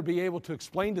we better be able to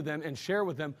explain to them and share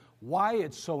with them why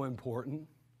it's so important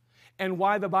and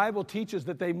why the Bible teaches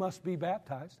that they must be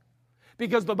baptized.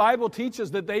 Because the Bible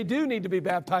teaches that they do need to be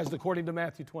baptized according to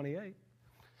Matthew 28.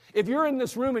 If you're in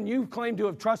this room and you claim to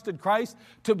have trusted Christ,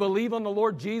 to believe on the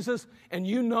Lord Jesus, and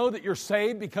you know that you're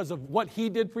saved because of what He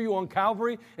did for you on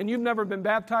Calvary, and you've never been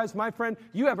baptized, my friend,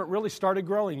 you haven't really started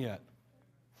growing yet.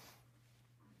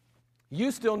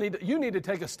 You need to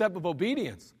take a step of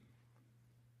obedience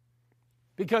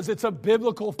because it's a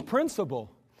biblical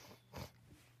principle.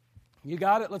 You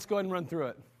got it? Let's go ahead and run through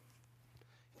it.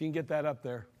 If you can get that up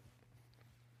there.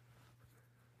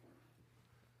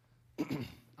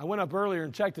 I went up earlier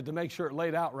and checked it to make sure it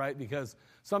laid out right because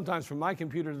sometimes from my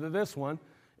computer to this one,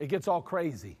 it gets all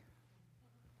crazy.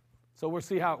 So we'll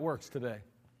see how it works today.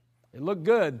 It looked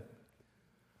good.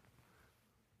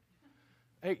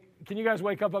 Hey, can you guys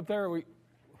wake up there?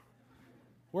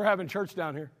 We're having church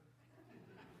down here.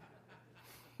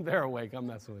 They're awake. I'm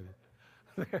messing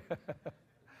with you.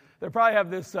 They probably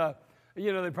have this,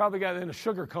 they probably got in a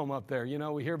sugar coma up there.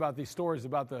 We hear about these stories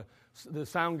about the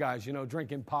sound guys,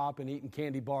 drinking pop and eating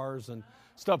candy bars and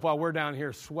stuff while we're down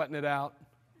here sweating it out.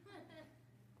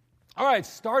 All right,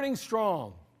 starting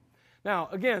strong. Now,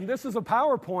 again, this is a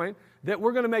PowerPoint that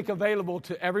we're going to make available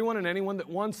to everyone and anyone that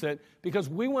wants it because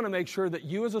we want to make sure that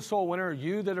you as a soul winner,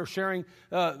 you that are sharing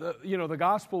the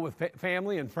gospel with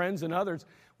family and friends and others,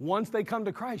 once they come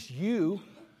to Christ, you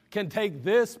can take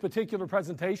this particular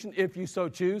presentation, if you so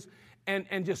choose,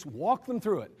 and just walk them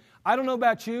through it. I don't know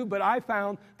about you, but I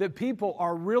found that people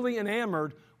are really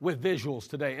enamored with visuals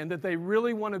today and that they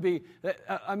really want to be,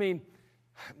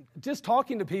 just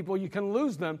talking to people, you can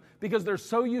lose them because they're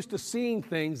so used to seeing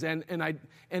things and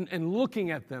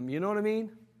looking at them, you know what I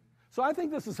mean? So I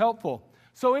think this is helpful.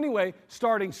 So anyway,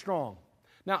 starting strong.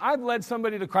 Now, I've led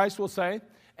somebody to Christ, we'll say,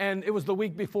 and it was the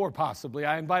week before possibly.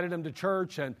 I invited them to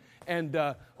church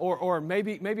or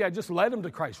maybe I just led them to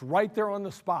Christ right there on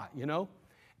the spot,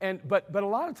 But a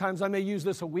lot of times I may use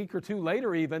this a week or two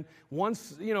later even.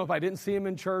 Once, if I didn't see them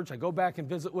in church, I go back and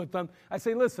visit with them. I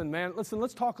say, listen,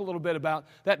 let's talk a little bit about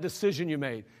that decision you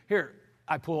made. Here,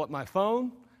 I pull up my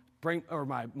phone,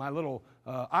 my little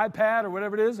iPad or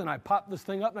whatever it is, and I pop this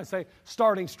thing up and I say,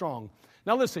 starting strong.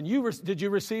 Now listen, did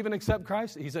you receive and accept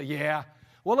Christ? He said, yeah.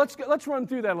 Well, let's run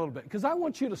through that a little bit because I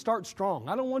want you to start strong.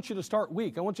 I don't want you to start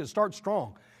weak. I want you to start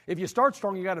strong. If you start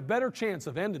strong, you got a better chance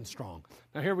of ending strong.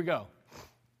 Now here we go.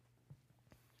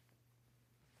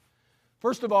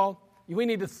 First of all, we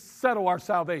need to settle our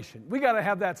salvation. We got to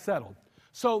have that settled.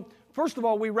 So, first of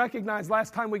all, we recognize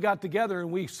last time we got together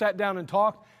and we sat down and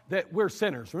talked that we're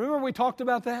sinners. Remember we talked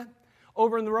about that?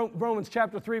 Over in the Romans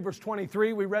chapter 3, verse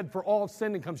 23, we read, for all have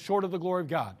sinned and come short of the glory of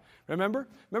God. Remember?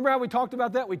 Remember how we talked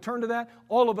about that? We turned to that.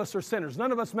 All of us are sinners.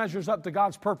 None of us measures up to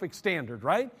God's perfect standard,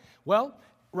 right? Well,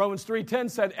 Romans 3:10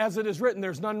 said, as it is written,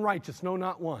 there's none righteous, no,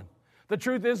 not one. The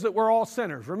truth is that we're all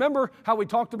sinners. Remember how we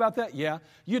talked about that? Yeah.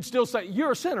 You'd still say,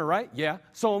 you're a sinner, right? Yeah,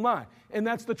 so am I. And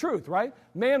that's the truth, right?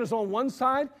 Man is on one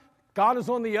side, God is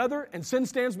on the other, and sin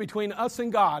stands between us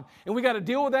and God. And we got to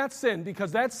deal with that sin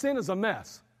because that sin is a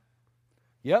mess.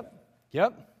 Yep.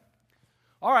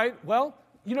 All right, well,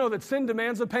 you know that sin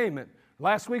demands a payment.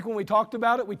 Last week when we talked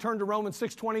about it, we turned to Romans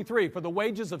 6:23, for the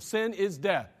wages of sin is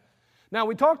death. Now,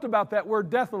 we talked about that word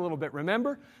death a little bit,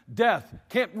 remember? Death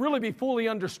can't really be fully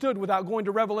understood without going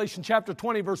to Revelation chapter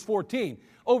 20, verse 14.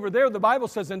 Over there, the Bible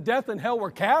says, and death and hell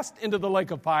were cast into the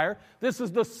lake of fire. This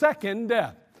is the second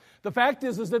death. The fact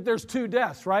is that there's two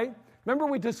deaths, right? Remember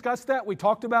we discussed that? We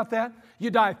talked about that? You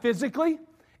die physically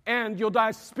and you'll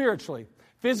die spiritually.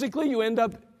 Physically, you end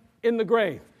up in the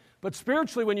grave. But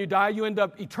spiritually, when you die, you end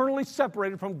up eternally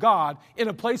separated from God in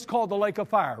a place called the lake of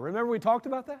fire. Remember we talked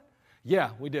about that?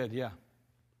 Yeah, we did, yeah.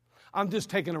 I'm just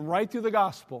taking them right through the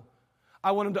gospel.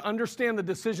 I want them to understand the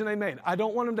decision they made. I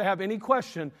don't want them to have any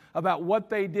question about what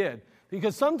they did.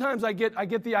 Because sometimes I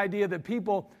get the idea that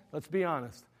people, let's be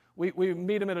honest, we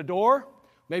meet them at a door,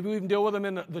 maybe we can deal with them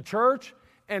in the church,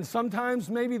 and sometimes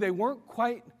maybe they weren't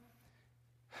quite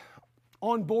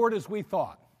on board as we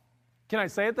thought. Can I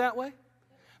say it that way?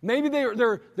 Maybe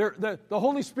the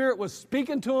Holy Spirit was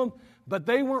speaking to them, but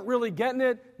they weren't really getting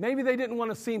it. Maybe they didn't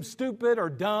want to seem stupid or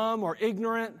dumb or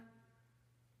ignorant. You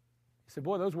say,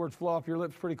 boy, those words flow off your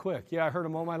lips pretty quick. Yeah, I heard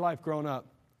them all my life growing up.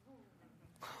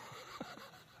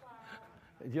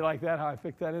 Did you like that, how I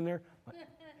fixed that in there?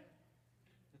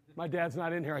 My dad's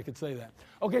not in here, I could say that.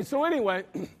 Okay, so anyway,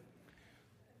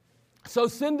 so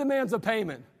sin demands a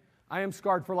payment. I am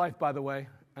scarred for life, by the way.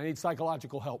 I need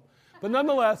psychological help. But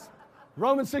nonetheless,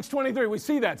 Romans 6:23, we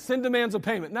see that. Sin demands a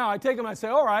payment. Now, I take them and I say,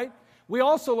 all right, we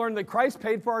also learned that Christ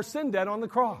paid for our sin debt on the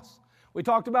cross. We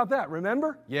talked about that,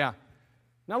 remember? Yeah.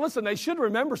 Now listen, they should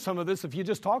remember some of this if you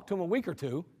just talk to them a week or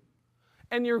two.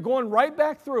 And you're going right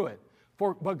back through it.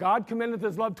 But God commendeth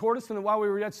His love toward us, and while we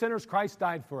were yet sinners, Christ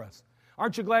died for us.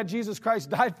 Aren't you glad Jesus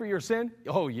Christ died for your sin?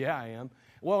 Oh, yeah, I am.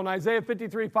 Well, in Isaiah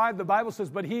 53:5, the Bible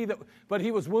says, but he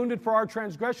was wounded for our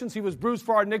transgressions, He was bruised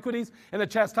for our iniquities, and the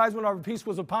chastisement of our peace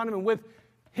was upon Him, and with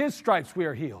His stripes we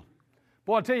are healed.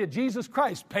 Boy, I'll tell you, Jesus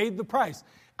Christ paid the price.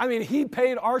 I mean, He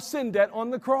paid our sin debt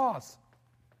on the cross.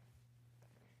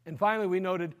 And finally, we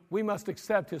noted we must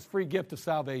accept His free gift of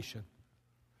salvation.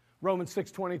 Romans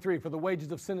 6:23, for the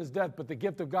wages of sin is death, but the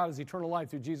gift of God is eternal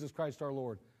life through Jesus Christ our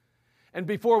Lord. And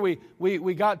before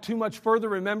we got too much further,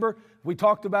 remember, we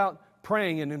talked about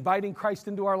praying and inviting Christ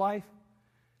into our life,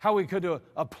 how we could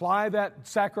apply that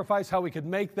sacrifice, how we could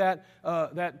make that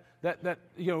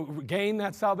gain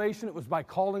that salvation. It was by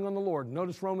calling on the Lord.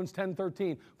 Notice Romans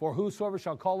 10:13, for whosoever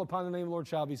shall call upon the name of the Lord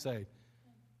shall be saved.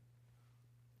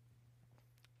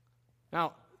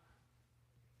 Now,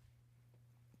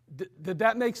 did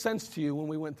that make sense to you when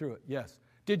we went through it? Yes.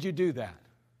 Did you do that?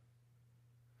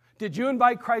 Did you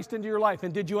invite Christ into your life?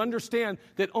 And did you understand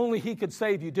that only He could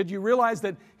save you? Did you realize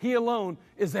that He alone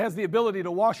has the ability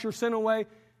to wash your sin away?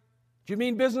 Did you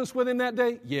mean business with Him that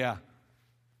day? Yeah.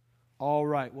 All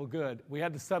right, well, good. We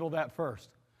had to settle that first.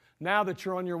 Now that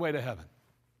you're on your way to heaven.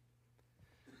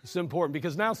 It's important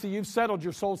because now, see, you've settled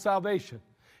your soul's salvation.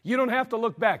 You don't have to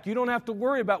look back. You don't have to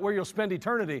worry about where you'll spend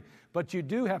eternity, but you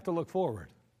do have to look forward.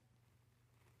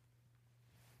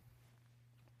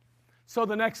 So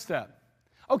the next step.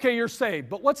 Okay, you're saved,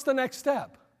 but what's the next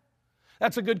step?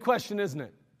 That's a good question, isn't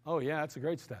it? Oh, yeah, that's a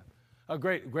great step. A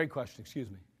great question, excuse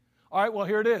me. All right, well,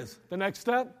 here it is. The next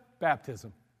step,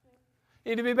 baptism.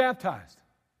 You need to be baptized.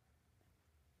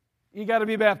 You got to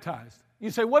be baptized. You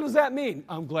say, what does that mean?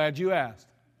 I'm glad you asked.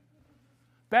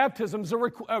 Baptism is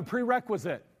a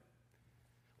prerequisite.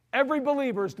 Every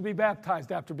believer is to be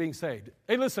baptized after being saved.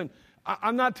 Hey, listen,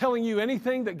 I'm not telling you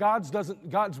anything that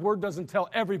God's Word doesn't tell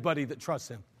everybody that trusts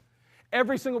Him.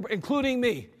 Every single, including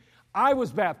me. I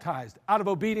was baptized out of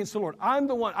obedience to the Lord. I'm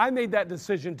the one, I made that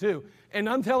decision too. And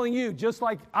I'm telling you, just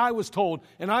like I was told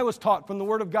and I was taught from the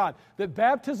Word of God, that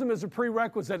baptism is a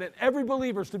prerequisite and every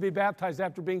believer is to be baptized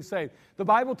after being saved. The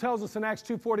Bible tells us in Acts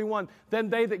 2:41, then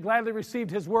they that gladly received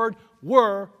His Word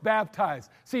were baptized.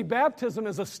 See, baptism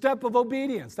is a step of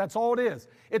obedience. That's all it is.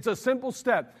 It's a simple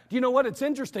step. Do you know what? It's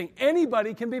interesting.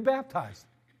 Anybody can be baptized.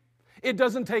 It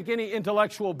doesn't take any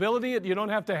intellectual ability. You don't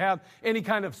have to have any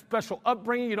kind of special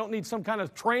upbringing. You don't need some kind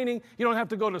of training. You don't have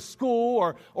to go to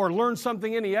school or learn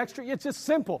something any extra. It's just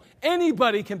simple.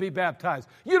 Anybody can be baptized.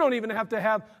 You don't even have to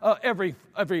have every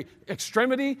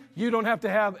extremity. You don't have to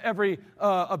have every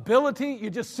ability. You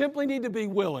just simply need to be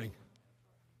willing,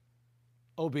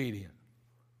 obedient.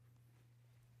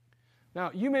 Now,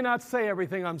 you may not say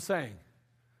everything I'm saying.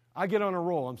 I get on a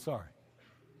roll. I'm sorry.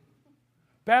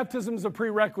 Baptism is a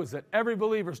prerequisite. Every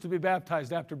believer is to be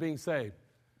baptized after being saved.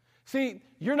 See,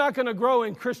 you're not going to grow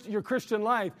in your Christian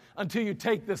life until you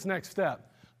take this next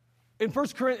step. In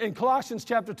Colossians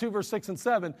chapter 2, verse 6 and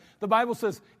 7, the Bible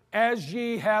says, as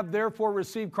ye have therefore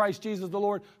received Christ Jesus the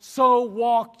Lord, so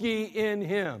walk ye in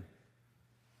Him.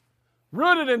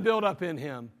 Rooted and built up in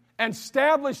Him, and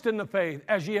established in the faith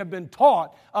as ye have been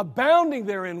taught, abounding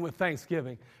therein with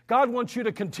thanksgiving. God wants you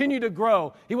to continue to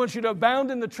grow. He wants you to abound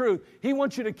in the truth. He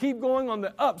wants you to keep going on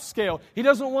the upscale. He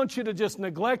doesn't want you to just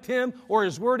neglect Him or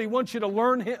His Word. He wants you to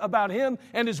learn about Him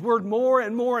and His Word more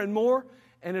and more and more,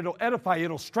 and it'll edify you.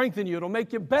 It'll strengthen you. It'll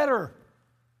make you better.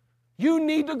 You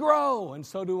need to grow, and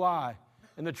so do I.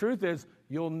 And the truth is,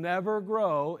 you'll never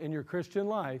grow in your Christian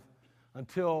life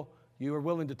until you are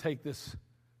willing to take this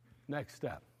next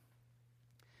step.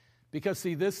 Because,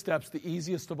 see, this step's the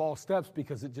easiest of all steps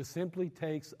because it just simply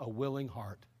takes a willing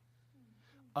heart.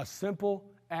 A simple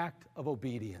act of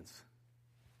obedience.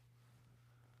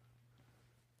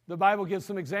 The Bible gives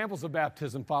some examples of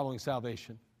baptism following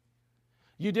salvation.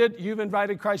 You've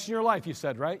invited Christ in your life, you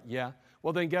said, right? Yeah.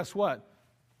 Well, then guess what?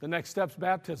 The next step's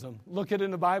baptism. Look at it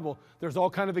in the Bible. There's all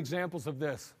kind of examples of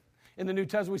this. In the New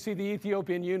Testament, we see the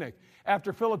Ethiopian eunuch.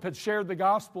 After Philip had shared the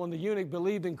gospel and the eunuch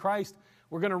believed in Christ,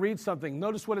 we're going to read something.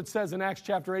 Notice what it says in Acts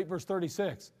chapter 8, verse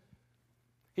 36.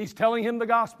 He's telling him the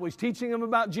gospel. He's teaching him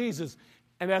about Jesus.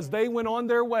 And as they went on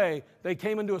their way, they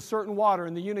came into a certain water.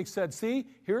 And the eunuch said, see,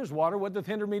 here's water. What doth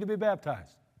hinder me to be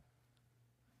baptized?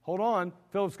 Hold on.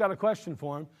 Philip's got a question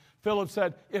for him. Philip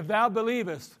said, if thou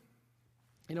believest,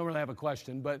 you don't really have a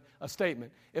question, but a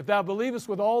statement. If thou believest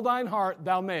with all thine heart,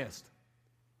 thou mayest.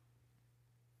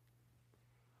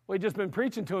 We've just been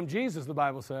preaching to him Jesus, the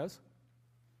Bible says.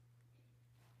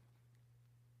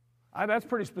 That's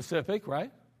pretty specific,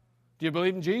 right? Do you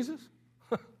believe in Jesus?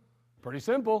 Pretty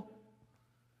simple.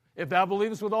 If thou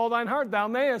believest with all thine heart, thou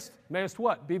mayest. Mayest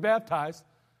what? Be baptized.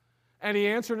 And he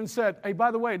answered and said, hey,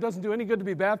 by the way, it doesn't do any good to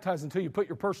be baptized until you put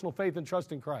your personal faith and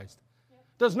trust in Christ.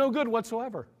 Does no good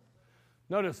whatsoever.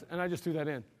 Notice, and I just threw that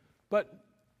in.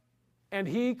 And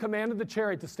he commanded the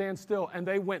chariot to stand still, and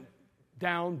they went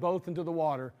down both into the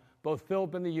water, both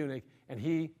Philip and the eunuch, and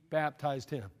he baptized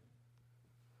him.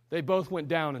 They both went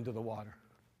down into the water.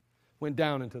 Went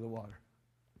down into the water.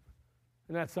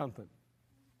 And that's something.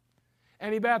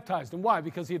 And he baptized him. Why?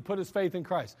 Because he had put his faith in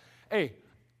Christ. Hey,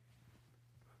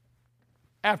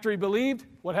 after he believed,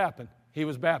 what happened? He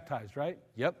was baptized, right?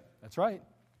 Yep, that's right.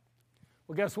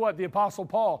 Well, guess what? The Apostle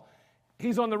Paul,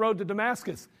 he's on the road to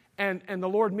Damascus, and the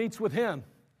Lord meets with him.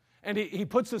 And he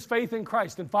puts his faith in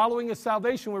Christ. And following his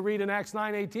salvation, we read in Acts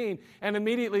 9:18, and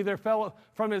immediately there fell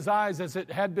from his eyes as it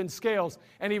had been scales,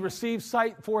 and he received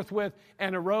sight forthwith,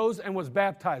 and arose and was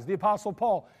baptized. The Apostle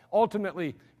Paul,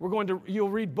 ultimately,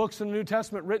 you'll read books in the New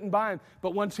Testament written by him,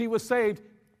 but once he was saved,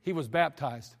 he was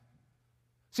baptized.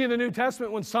 See, in the New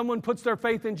Testament, when someone puts their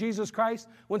faith in Jesus Christ,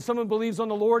 when someone believes on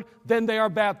the Lord, then they are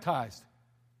baptized.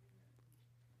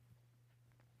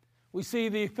 We see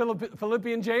the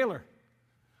Philippian jailer.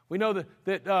 We know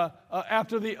that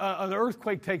after the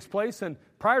earthquake takes place, and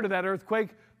prior to that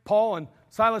earthquake, Paul and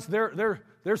Silas,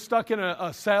 they're stuck in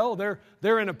a cell.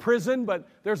 They're in a prison, but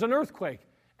there's an earthquake.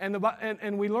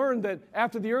 And we learned that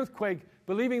after the earthquake,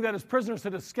 believing that his prisoners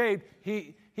had escaped,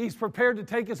 he's prepared to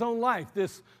take his own life,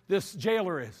 this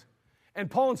jailer is.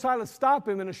 And Paul and Silas stop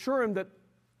him and assure him that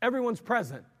everyone's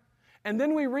present. And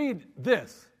then we read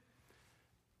this.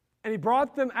 And he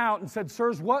brought them out and said,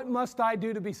 sirs, what must I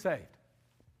do to be saved?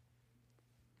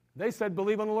 They said,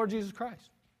 believe on the Lord Jesus Christ.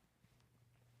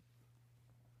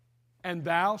 And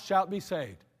thou shalt be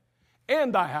saved,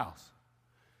 and thy house.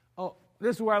 Oh,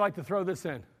 this is where I like to throw this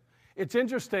in. It's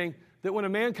interesting that when a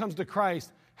man comes to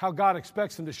Christ, how God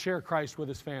expects him to share Christ with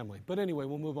his family. But anyway,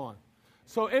 we'll move on.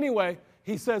 So anyway,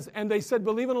 he says, and they said,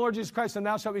 believe in the Lord Jesus Christ, and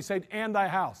thou shalt be saved, and thy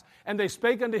house. And they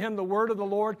spake unto him the word of the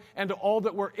Lord, and to all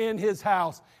that were in his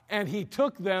house. And he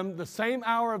took them the same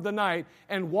hour of the night,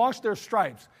 and washed their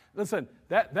stripes. Listen,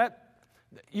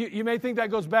 you may think that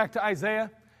goes back to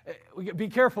Isaiah. Be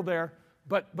careful there.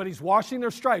 But he's washing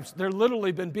their stripes. They're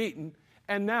literally been beaten.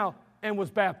 And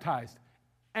was baptized.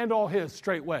 And all his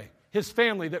straightway. His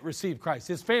family that received Christ.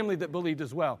 His family that believed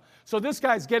as well. So this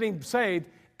guy's getting saved,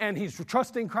 and he's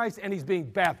trusting Christ, and he's being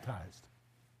baptized.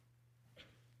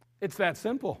 It's that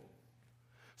simple.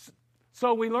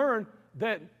 So we learn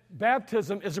that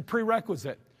baptism is a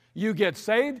prerequisite. You get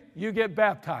saved, you get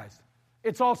baptized.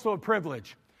 It's also a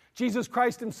privilege. Jesus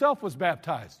Christ himself was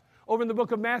baptized. Over in the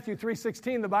book of Matthew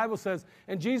 3:16, the Bible says,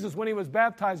 and Jesus, when he was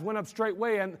baptized, went up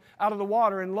straightway and out of the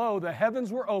water, and lo, the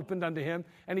heavens were opened unto him,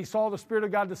 and he saw the Spirit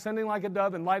of God descending like a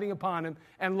dove and lighting upon him,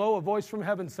 and lo, a voice from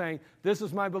heaven saying, this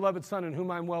is my beloved Son, in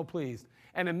whom I am well pleased.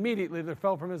 And immediately there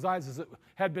fell from his eyes as it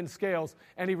had been scales,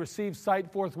 and he received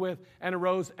sight forthwith, and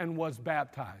arose and was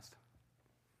baptized.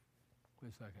 Wait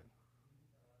a second.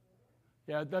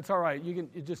 Yeah, that's all right. You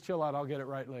just chill out. I'll get it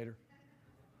right later.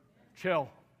 Chill.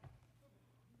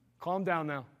 Calm down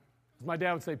now. As my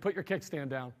dad would say, put your kickstand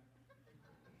down.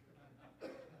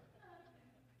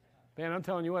 Man, I'm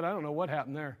telling you what, I don't know what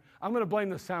happened there. I'm going to blame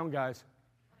the sound guys.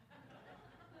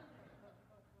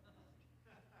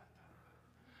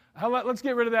 Let's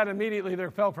get rid of that immediately.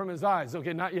 There fell from his eyes.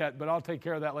 Okay, not yet, but I'll take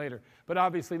care of that later. But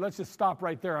obviously, let's just stop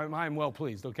right there. I am well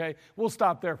pleased, okay? We'll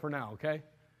stop there for now, okay?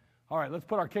 All right, let's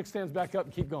put our kickstands back up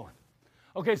and keep going.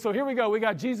 Okay, so here we go. We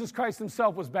got Jesus Christ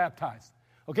himself was baptized.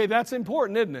 Okay, that's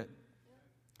important, isn't it?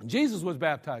 Jesus was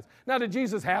baptized. Now, did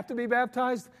Jesus have to be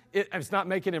baptized? It's not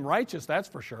making him righteous, that's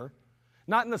for sure.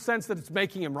 Not in the sense that it's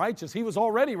making him righteous. He was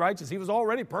already righteous. He was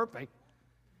already perfect.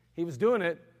 He was doing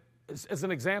it as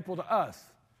an example to us.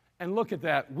 And look at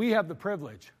that. We have the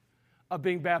privilege of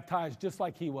being baptized just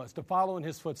like he was, to follow in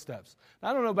his footsteps. Now,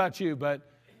 I don't know about you, but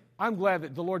I'm glad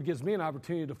that the Lord gives me an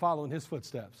opportunity to follow in his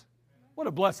footsteps. What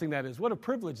a blessing that is. What a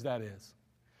privilege that is.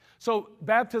 So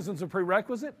baptism's a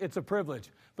prerequisite, it's a privilege.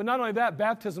 But not only that,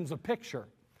 baptism's a picture.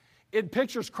 It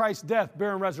pictures Christ's death,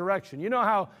 burial, and resurrection. You know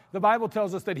how the Bible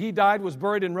tells us that he died, was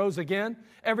buried, and rose again?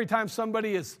 Every time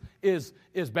somebody is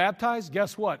baptized,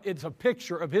 guess what? It's a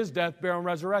picture of his death, burial, and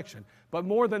resurrection. But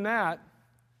more than that,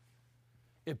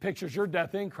 it pictures your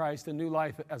death in Christ and new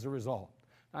life as a result.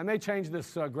 I may change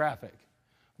this graphic,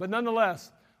 but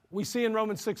nonetheless, we see in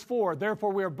Romans 6:4,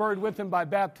 therefore we are buried with him by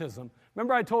baptism.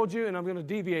 Remember I told you, and I'm going to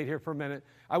deviate here for a minute.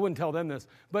 I wouldn't tell them this.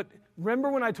 But remember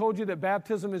when I told you that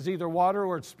baptism is either water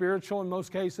or it's spiritual in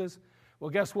most cases? Well,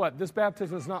 guess what? This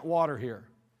baptism is not water here.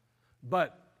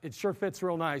 But it sure fits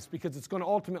real nice because it's going to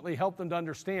ultimately help them to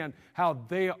understand how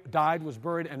they died, was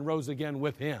buried, and rose again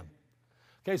with him.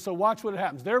 Okay, so watch what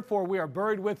happens. Therefore, we are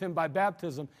buried with him by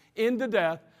baptism into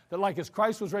death, that like as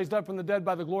Christ was raised up from the dead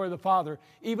by the glory of the Father,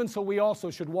 even so we also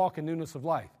should walk in newness of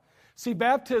life. See,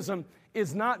 baptism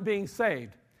is not being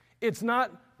saved. It's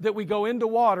not that we go into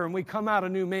water and we come out a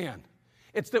new man.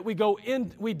 It's that we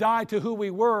die to who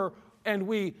we were, and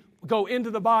we go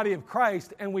into the body of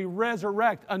Christ and we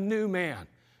resurrect a new man.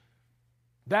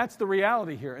 That's the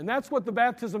reality here. And that's what the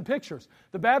baptism pictures.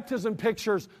 The baptism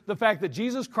pictures the fact that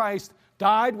Jesus Christ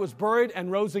died, was buried, and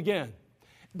rose again.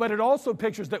 But it also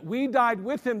pictures that we died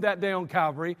with him that day on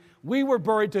Calvary. We were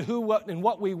buried to who, what, and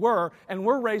what we were, and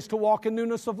we're raised to walk in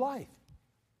newness of life.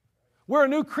 We're a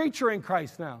new creature in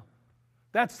Christ now.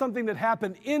 That's something that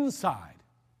happened inside,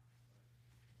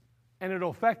 and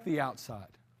it'll affect the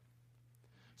outside.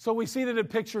 So we see that it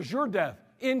pictures your death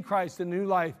in Christ and new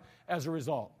life as a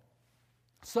result.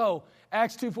 So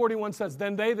Acts 2:41 says,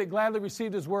 then they that gladly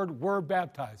received his word were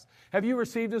baptized. Have you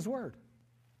received his word?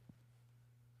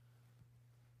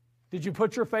 Did you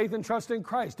put your faith and trust in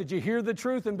Christ? Did you hear the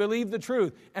truth and believe the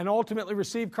truth and ultimately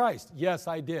receive Christ? Yes,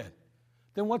 I did.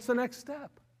 Then what's the next step?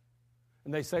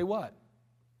 And they say what?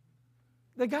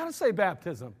 They got to say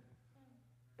baptism.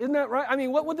 Isn't that right? I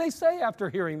mean, what would they say after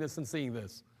hearing this and seeing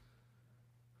this?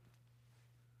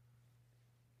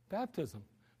 Baptism.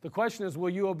 The question is, will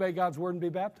you obey God's word and be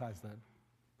baptized then?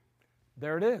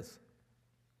 There it is.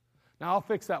 Now, I'll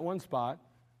fix that one spot.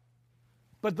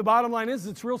 But the bottom line is,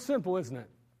 it's real simple, isn't it?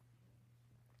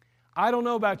 I don't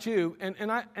know about you,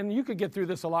 and you could get through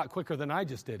this a lot quicker than I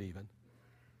just did even.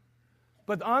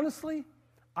 But honestly,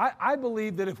 I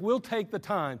believe that if we'll take the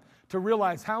time to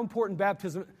realize how important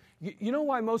baptism, you know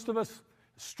why most of us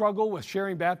struggle with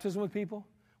sharing baptism with people?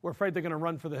 We're afraid they're going to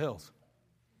run for the hills.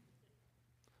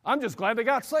 I'm just glad they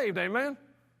got saved, amen?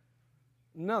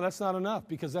 No, that's not enough,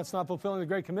 because that's not fulfilling the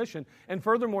Great Commission. And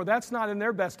furthermore, that's not in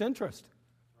their best interest.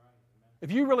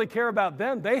 If you really care about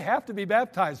them, they have to be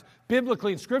baptized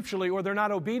biblically and scripturally, or they're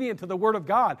not obedient to the Word of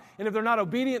God. And if they're not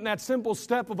obedient in that simple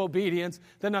step of obedience,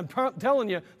 then I'm telling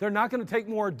you, they're not going to take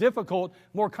more difficult,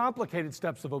 more complicated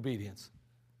steps of obedience.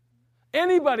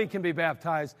 Anybody can be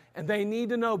baptized, and they need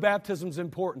to know baptism's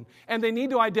important. And they need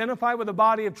to identify with a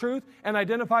body of truth and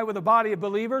identify with a body of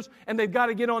believers, and they've got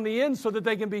to get on the end so that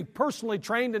they can be personally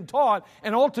trained and taught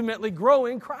and ultimately grow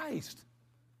in Christ.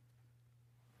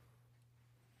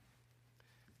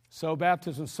 So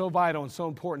baptism is so vital and so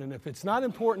important. And if it's not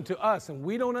important to us and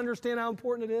we don't understand how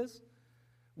important it is,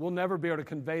 we'll never be able to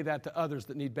convey that to others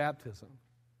that need baptism.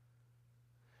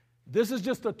 This is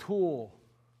just a tool.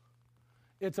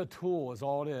 It's a tool is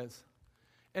all it is.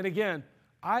 And again,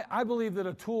 I believe that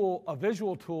a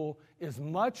visual tool, is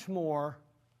much more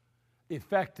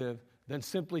effective than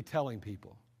simply telling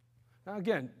people. Now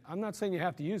again, I'm not saying you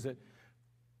have to use it,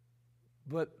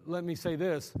 but let me say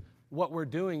this. What we're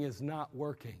doing is not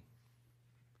working.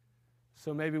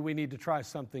 So maybe we need to try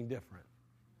something different.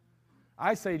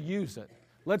 I say use it.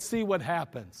 Let's see what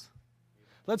happens.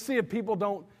 Let's see if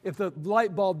if the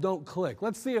light bulb don't click.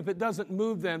 Let's see if it doesn't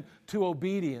move them to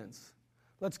obedience.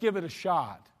 Let's give it a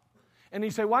shot. And you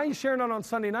say, why are you sharing it on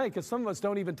Sunday night? Because some of us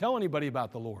don't even tell anybody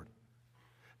about the Lord.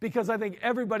 Because I think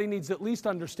everybody needs to at least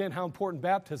understand how important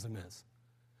baptism is.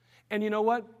 And you know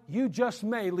what? You just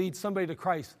may lead somebody to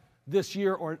Christ this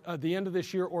year or the end of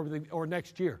this year or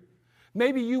next year.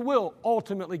 Maybe you will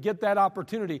ultimately get that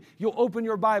opportunity. You'll open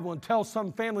your Bible and tell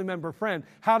some family member, friend,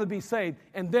 how to be saved,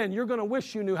 and then you're going to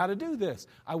wish you knew how to do this.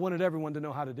 I wanted everyone to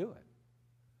know how to do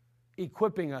it.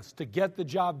 Equipping us to get the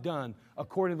job done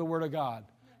according to the Word of God.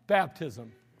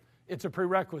 Baptism, it's a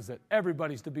prerequisite.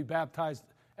 Everybody's to be baptized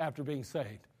after being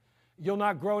saved. You'll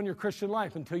not grow in your Christian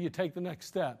life until you take the next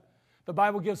step. The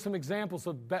Bible gives some examples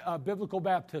of biblical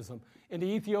baptism in the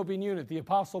Ethiopian eunuch, the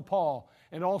Apostle Paul,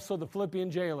 and also the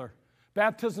Philippian jailer.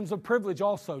 Baptism's a privilege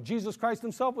also. Jesus Christ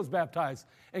himself was baptized.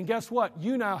 And guess what?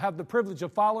 You now have the privilege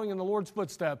of following in the Lord's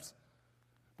footsteps.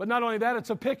 But not only that, it's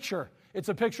a picture. It's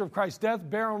a picture of Christ's death,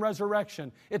 burial, and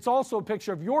resurrection. It's also a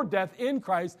picture of your death in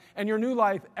Christ and your new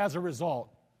life as a result.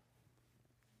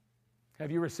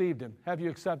 Have you received Him? Have you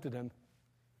accepted Him?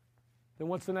 Then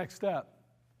what's the next step?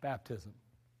 Baptism.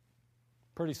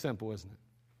 Pretty simple, isn't it?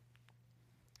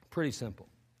 Pretty simple.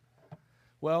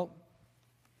 Well,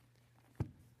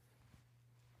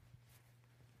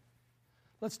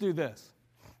 let's do this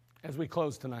as we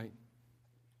close tonight.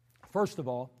 First of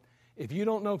all, if you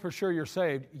don't know for sure you're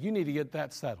saved, you need to get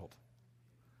that settled.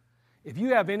 If you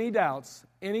have any doubts,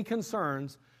 any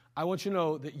concerns, I want you to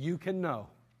know that you can know.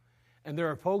 And there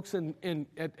are folks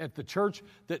at the church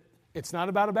that it's not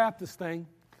about a Baptist thing.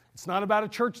 It's not about a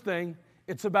church thing.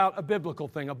 It's about a biblical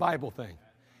thing, a Bible thing.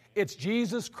 It's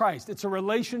Jesus Christ. It's a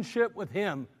relationship with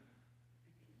Him.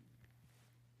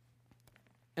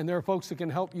 And there are folks that can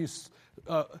help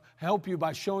you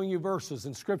by showing you verses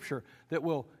in Scripture that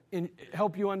will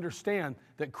help you understand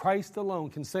that Christ alone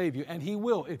can save you. And He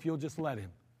will if you'll just let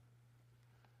Him.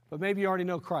 But maybe you already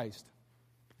know Christ.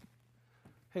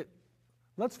 Hey,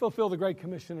 let's fulfill the Great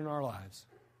Commission in our lives.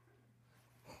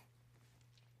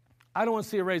 I don't want to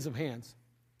see a raise of hands.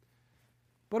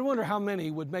 But I wonder how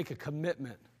many would make a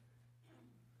commitment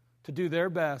to do their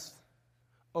best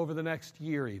over the next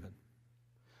year even.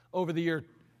 Over the year,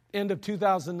 end of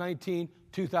 2019,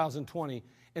 2020.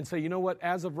 And say, you know what,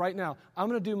 as of right now, I'm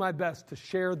going to do my best to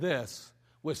share this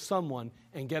with someone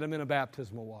and get them in a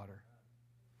baptismal water.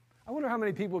 I wonder how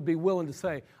many people would be willing to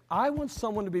say, I want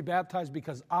someone to be baptized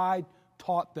because I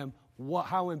taught them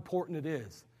how important it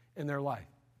is in their life.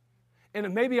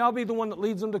 And maybe I'll be the one that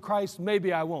leads them to Christ,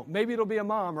 maybe I won't. Maybe it'll be a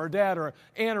mom or a dad or an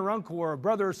aunt or uncle or a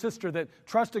brother or sister that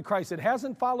trusted Christ that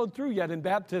hasn't followed through yet in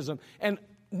baptism and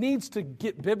needs to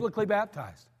get biblically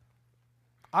baptized.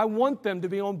 I want them to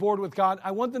be on board with God.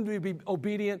 I want them to be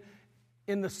obedient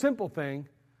in the simple thing,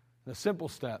 the simple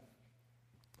step,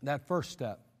 that first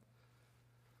step.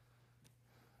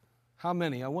 How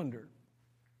many, I wonder,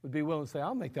 would be willing to say,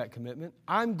 I'll make that commitment.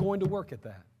 I'm going to work at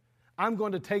that. I'm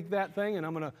going to take that thing and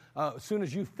I'm going to, as soon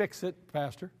as you fix it,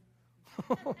 Pastor,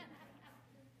 as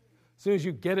soon as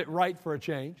you get it right for a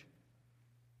change,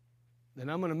 then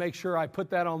I'm going to make sure I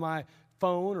put that on my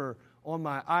phone or on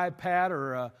my iPad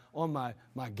or on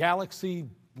my Galaxy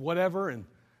whatever and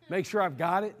make sure I've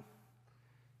got it.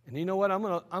 And you know what? I'm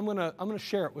going to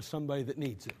share it with somebody that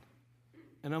needs it.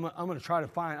 And I'm going to try to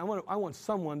find, I want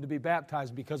someone to be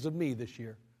baptized because of me this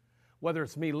year. Whether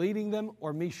it's me leading them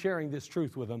or me sharing this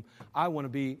truth with them, I want to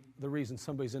be the reason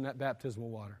somebody's in that baptismal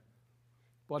water.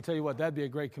 Well, I'll tell you what, that'd be a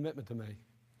great commitment to make.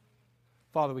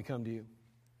 Father, we come to you.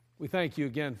 We thank you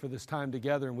again for this time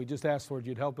together, and we just ask, Lord,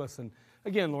 you'd help us. And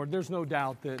again, Lord, there's no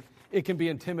doubt that it can be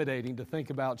intimidating to think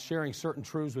about sharing certain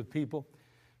truths with people,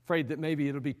 afraid that maybe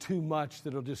it'll be too much, that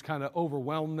it'll just kind of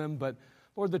overwhelm them. But,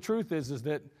 Lord, the truth is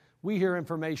that we hear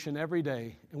information every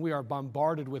day, and we are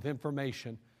bombarded with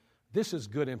information. This is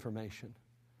good information.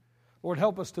 Lord,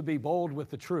 help us to be bold with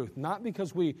the truth, not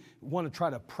because we want to try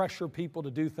to pressure people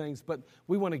to do things, but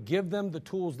we want to give them the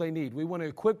tools they need. We want to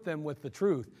equip them with the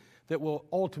truth that will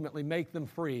ultimately make them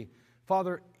free.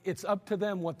 Father, it's up to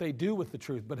them what they do with the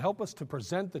truth, but help us to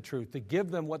present the truth, to give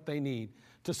them what they need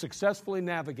to successfully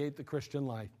navigate the Christian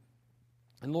life.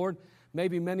 And Lord,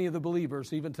 maybe many of the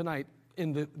believers, even tonight,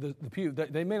 in the pew,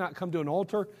 they may not come to an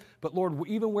altar, but Lord,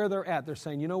 even where they're at, they're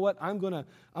saying, you know what, I'm going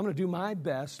to do my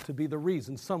best to be the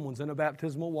reason someone's in a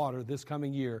baptismal water this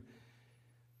coming year.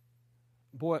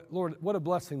 Boy, Lord, what a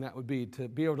blessing that would be to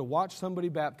be able to watch somebody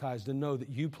baptized and know that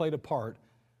you played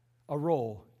a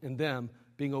role in them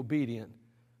being obedient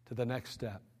to the next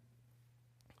step.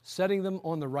 Setting them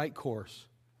on the right course.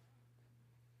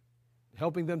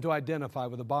 Helping them to identify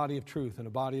with a body of truth and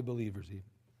a body of believers even.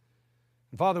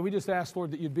 And Father, we just ask,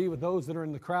 Lord, that you'd be with those that are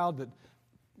in the crowd that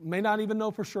may not even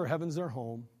know for sure heaven's their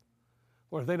home,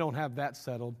 or if they don't have that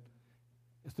settled,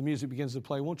 as the music begins to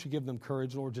play, won't you give them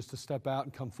courage, Lord, just to step out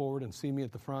and come forward and see me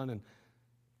at the front and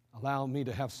allow me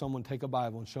to have someone take a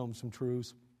Bible and show them some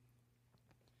truths.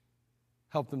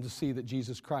 Help them to see that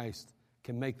Jesus Christ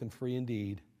can make them free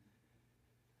indeed.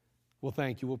 We'll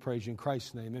thank you. We'll praise you in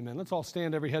Christ's name. Amen. Let's all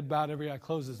stand, every head bowed, every eye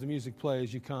closed as the music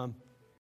plays. You come.